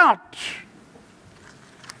lived out.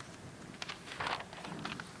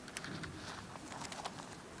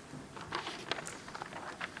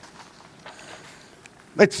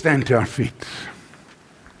 Let's stand to our feet.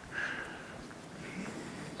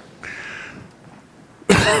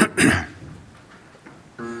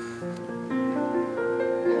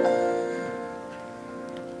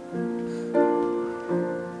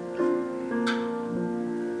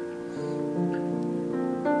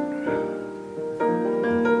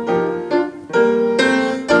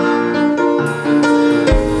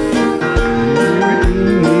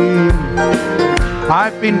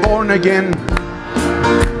 I've been born again.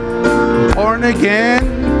 Born again.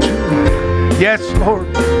 Yes, Lord.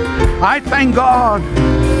 I thank God.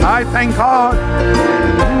 I thank God.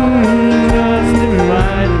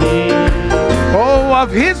 Oh,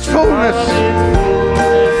 of His fullness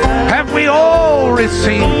have we all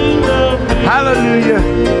received. Hallelujah.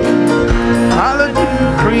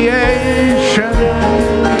 Hallelujah. Creation.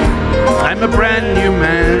 I'm a brand new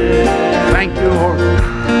man. Thank you, Lord.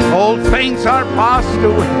 Old things are passed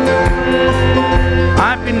away.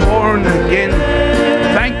 I've been born again.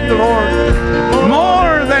 Thank you, Lord.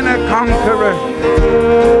 More than a conqueror.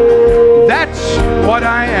 That's what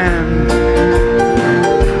I am.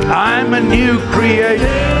 I'm a new creation.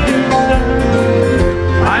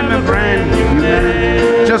 I'm a brand new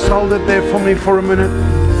man. Just hold it there for me for a minute.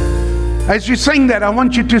 As you sing that, I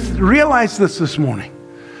want you to realize this morning.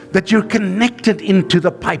 that you're connected into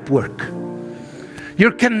the pipework.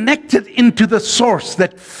 You're connected into the source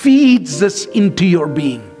that feeds this into your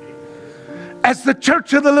being. As the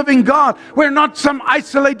church of the living God, we're not some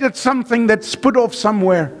isolated something that's put off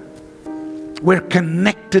somewhere. We're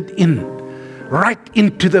connected right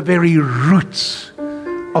into the very roots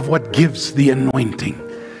of what gives the anointing.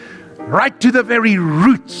 Right to the very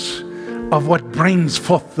roots of what brings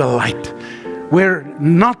forth the light. We're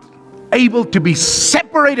not able to be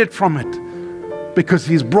separated from it because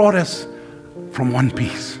He's brought us from one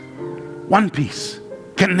piece. One piece.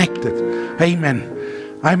 Connected. Amen.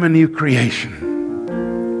 I'm a new creation.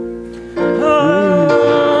 Hallelujah.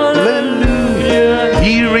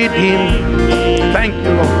 He redeemed. Thank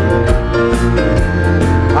you, Lord.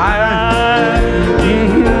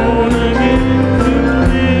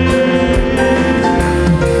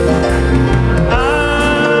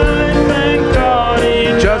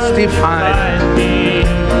 Justified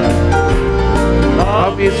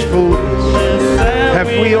of His fullness have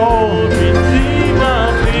we all.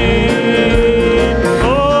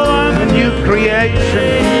 I'm a new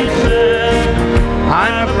creation.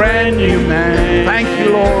 I'm a brand new man. Thank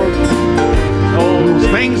you, Lord. Those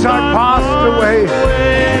things are passed away.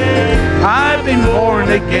 I've been born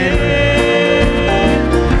again.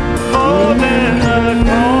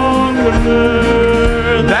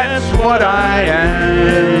 That's what I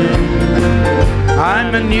am.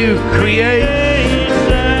 I'm a new creation.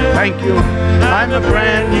 Thank you. I'm a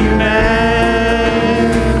brand new man.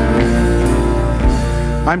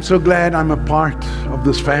 I'm so glad I'm a part of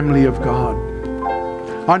this family of God.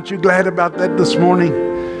 Aren't you glad about that this morning?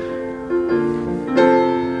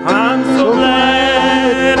 I'm so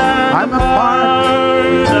glad I'm a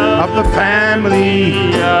part of the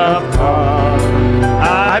family of God.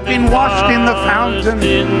 I've been washed in the fountain,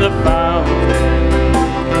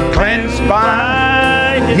 cleansed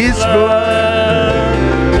by His blood,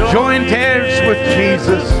 joined heirs with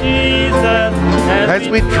Jesus as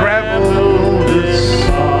we travel this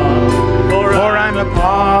far. For I'm a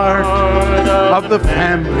part of the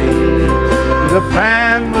family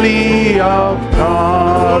of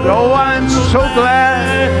God. Oh, I'm so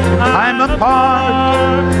glad I'm a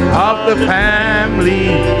part of the family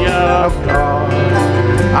of God.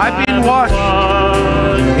 I've been washed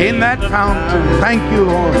in that fountain. Thank you,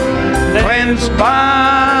 Lord. Cleansed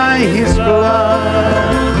by His blood.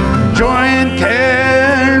 Joint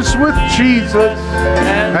heirs with Jesus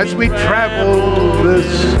as we travel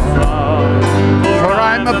this far. For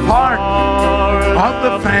I'm a part of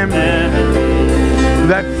the family.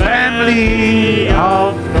 That family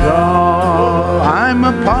of God. I'm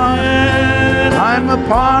a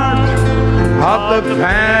part of the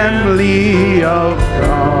family of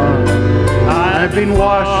God. I've been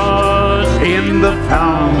washed in the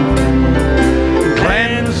fountain,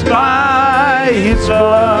 cleansed by His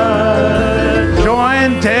blood,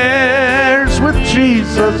 joined heirs with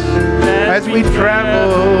Jesus as we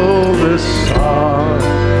travel this far.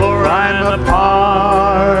 For I'm a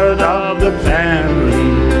part of the family.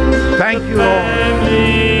 Thank you, Lord.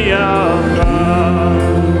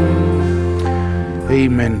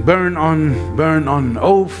 Amen. Burn on,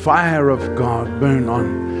 oh fire of God, burn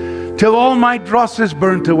on, till all my dross is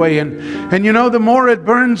burnt away. And you know, the more it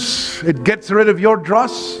burns, it gets rid of your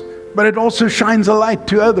dross, but it also shines a light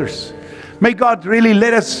to others. May God really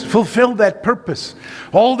let us fulfill that purpose.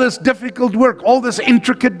 All this difficult work, all this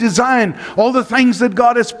intricate design, all the things that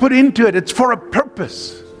God has put into it, it's for a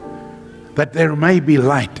purpose, that there may be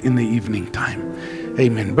light in the evening time.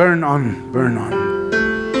 Amen. Burn on, burn on.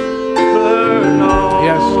 Burn on.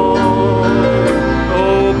 Yes.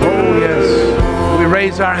 Oh, yes. We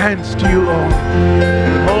raise our hands to you, Lord.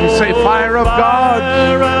 We say, fire of God,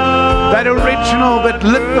 that original that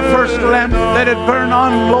lit the first lamp, let it burn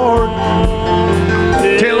on, Lord,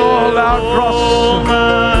 till all our dross,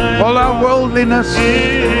 all our worldliness,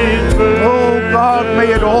 oh God,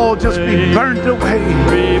 may it all just be burnt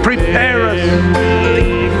away. Prepare us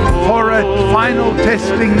for a final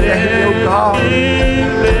testing day, oh God.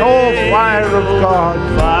 Oh, fire of God,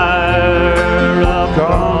 fire of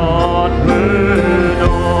God,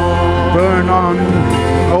 burn on,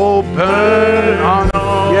 oh, burn on,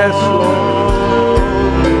 yes, Lord.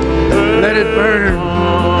 Let it burn.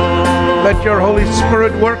 Let your Holy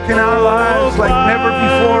Spirit work in our lives like never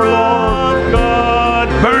before, Lord.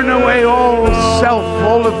 Burn away all self,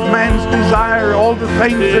 all of man's desire, all the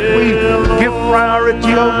things that we give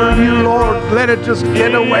priority over you, Lord. Let it just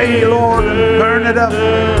get away, Lord, and burn it up.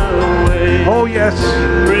 Oh yes,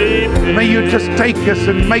 may you just take us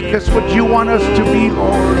and make us what you want us to be,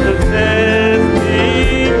 Lord.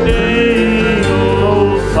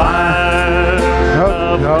 Oh, fire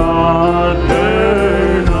of God.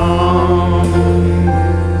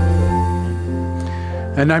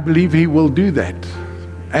 And I believe he will do that.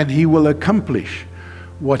 And he will accomplish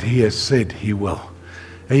what he has said he will.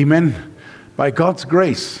 Amen. By God's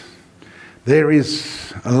grace, there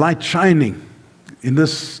is a light shining in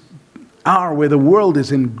this hour where the world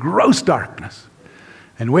is in gross darkness.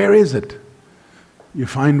 And where is it? You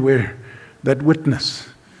find where that witness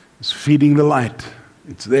is feeding the light.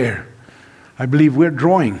 It's there. I believe we're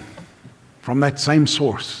drawing from that same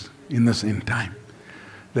source in this end time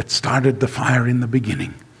that started the fire in the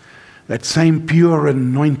beginning. That same pure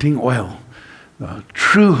anointing oil, the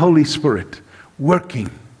true Holy Spirit working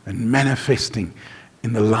and manifesting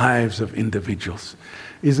in the lives of individuals.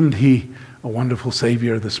 Isn't he a wonderful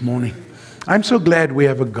Savior this morning? I'm so glad we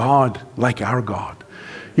have a God like our God.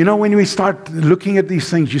 You know, when we start looking at these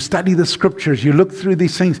things, you study the scriptures, you look through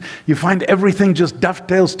these things, you find everything just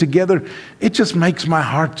dovetails together. It just makes my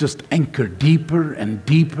heart just anchor deeper and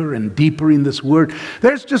deeper and deeper in this word.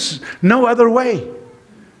 There's just no other way.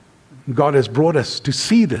 God has brought us to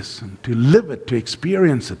see this and to live it, to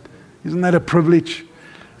experience it. Isn't that a privilege?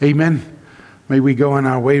 Amen. May we go on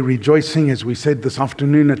our way rejoicing, as we said this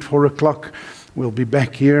afternoon at 4 o'clock. We'll be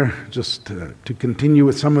back here just to continue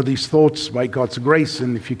with some of these thoughts by God's grace.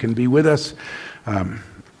 And if you can be with us,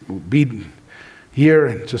 we'll be here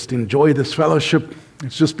and just enjoy this fellowship.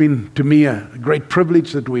 It's just been, to me, a great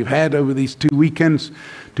privilege that we've had over these 2 weekends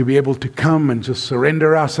to be able to come and just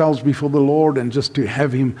surrender ourselves before the Lord and just to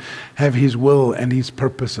have Him have His will and His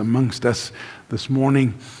purpose amongst us this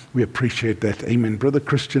morning. We appreciate that. Amen. Brother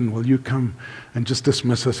Christian, will you come and just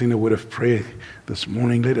dismiss us in a word of prayer this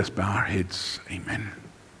morning? Let us bow our heads. Amen.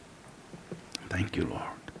 Thank you, Lord.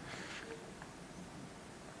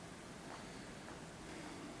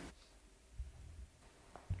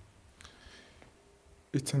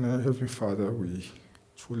 Eternal Heavenly Father, we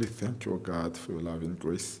truly thank you, O God, for your love and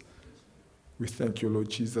grace. We thank you, Lord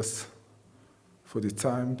Jesus, for the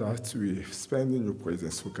time that we spend in your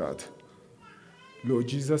presence, O God. Lord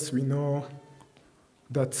Jesus, we know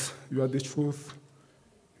that you are the truth,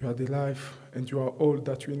 you are the life, and you are all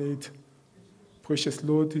that we need. Precious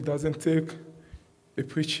Lord, it doesn't take a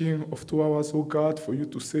preaching of 2 hours, O God, for you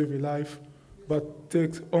to save a life, but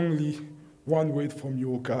take only one word from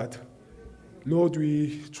you, O God. Lord,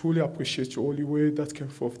 we truly appreciate your holy word that came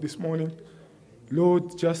forth this morning.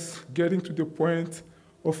 Lord, just getting to the point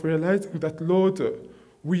of realizing that, Lord,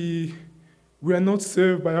 we are not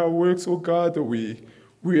saved by our works, oh God. We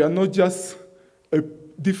are not just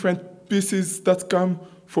different pieces that come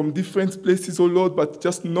from different places, oh Lord, but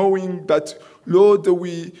just knowing that, Lord,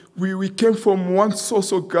 we came from one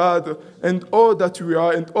source, oh God, and all that we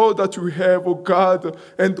are and all that we have, oh God,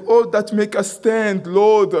 and all that make us stand,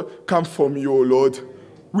 Lord, come from you, oh Lord.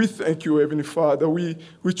 We thank you, Heavenly Father. We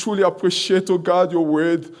truly appreciate, oh God, your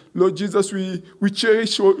word. Lord Jesus, we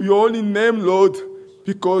cherish your holy name, Lord,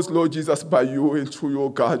 because, Lord Jesus, by you and through you, oh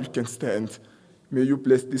God, we can stand. May you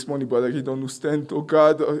bless this morning, Brother Gideon, who stand, oh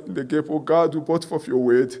God, in the gap, oh God, who brought forth your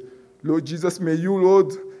word. Lord Jesus, may you,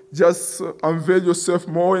 Lord, just unveil yourself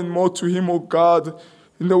more and more to him, oh God,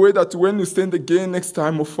 in the way that when you stand again next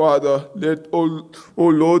time, oh Father, let, oh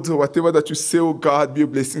Lord, whatever that you say, oh God, be a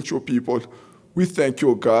blessing to your people. We thank you,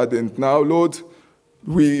 oh God, and now, Lord,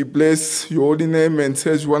 we bless your holy name, and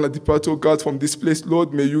as you want to depart, oh God, from this place,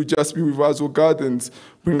 Lord, may you just be with us, oh God, and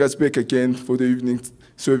bring us back again for the evening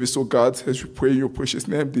service, oh God, as we pray in your precious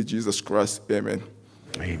name, dear Jesus Christ. Amen.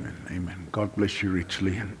 Amen. Amen. God bless you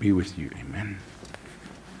richly and be with you. Amen.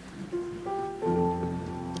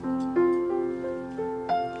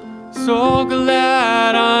 So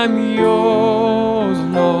glad I'm yours,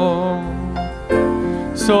 Lord.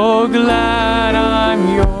 So glad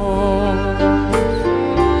I'm yours.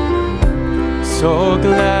 So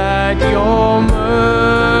glad your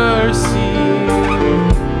mercy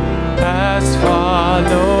has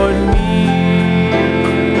followed me.